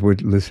that is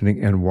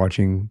listening and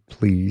watching,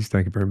 please,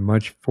 thank you very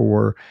much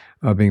for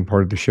being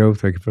part of the show.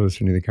 Thank you for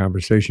listening to the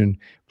conversation.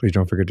 Please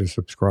don't forget to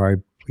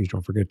subscribe. Please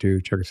don't forget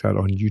to check us out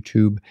on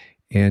YouTube.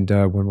 And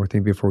one more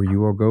thing before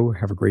you all go,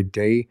 have a great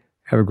day,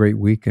 have a great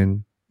week,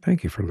 and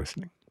thank you for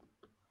listening.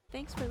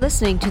 Thanks for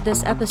listening to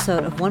this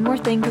episode of One More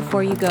Thing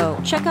Before You Go.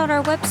 Check out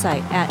our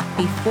website at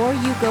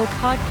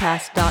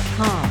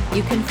beforeyougopodcast.com.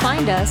 You can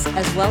find us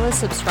as well as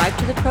subscribe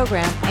to the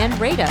program and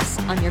rate us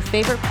on your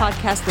favorite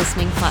podcast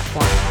listening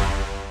platform.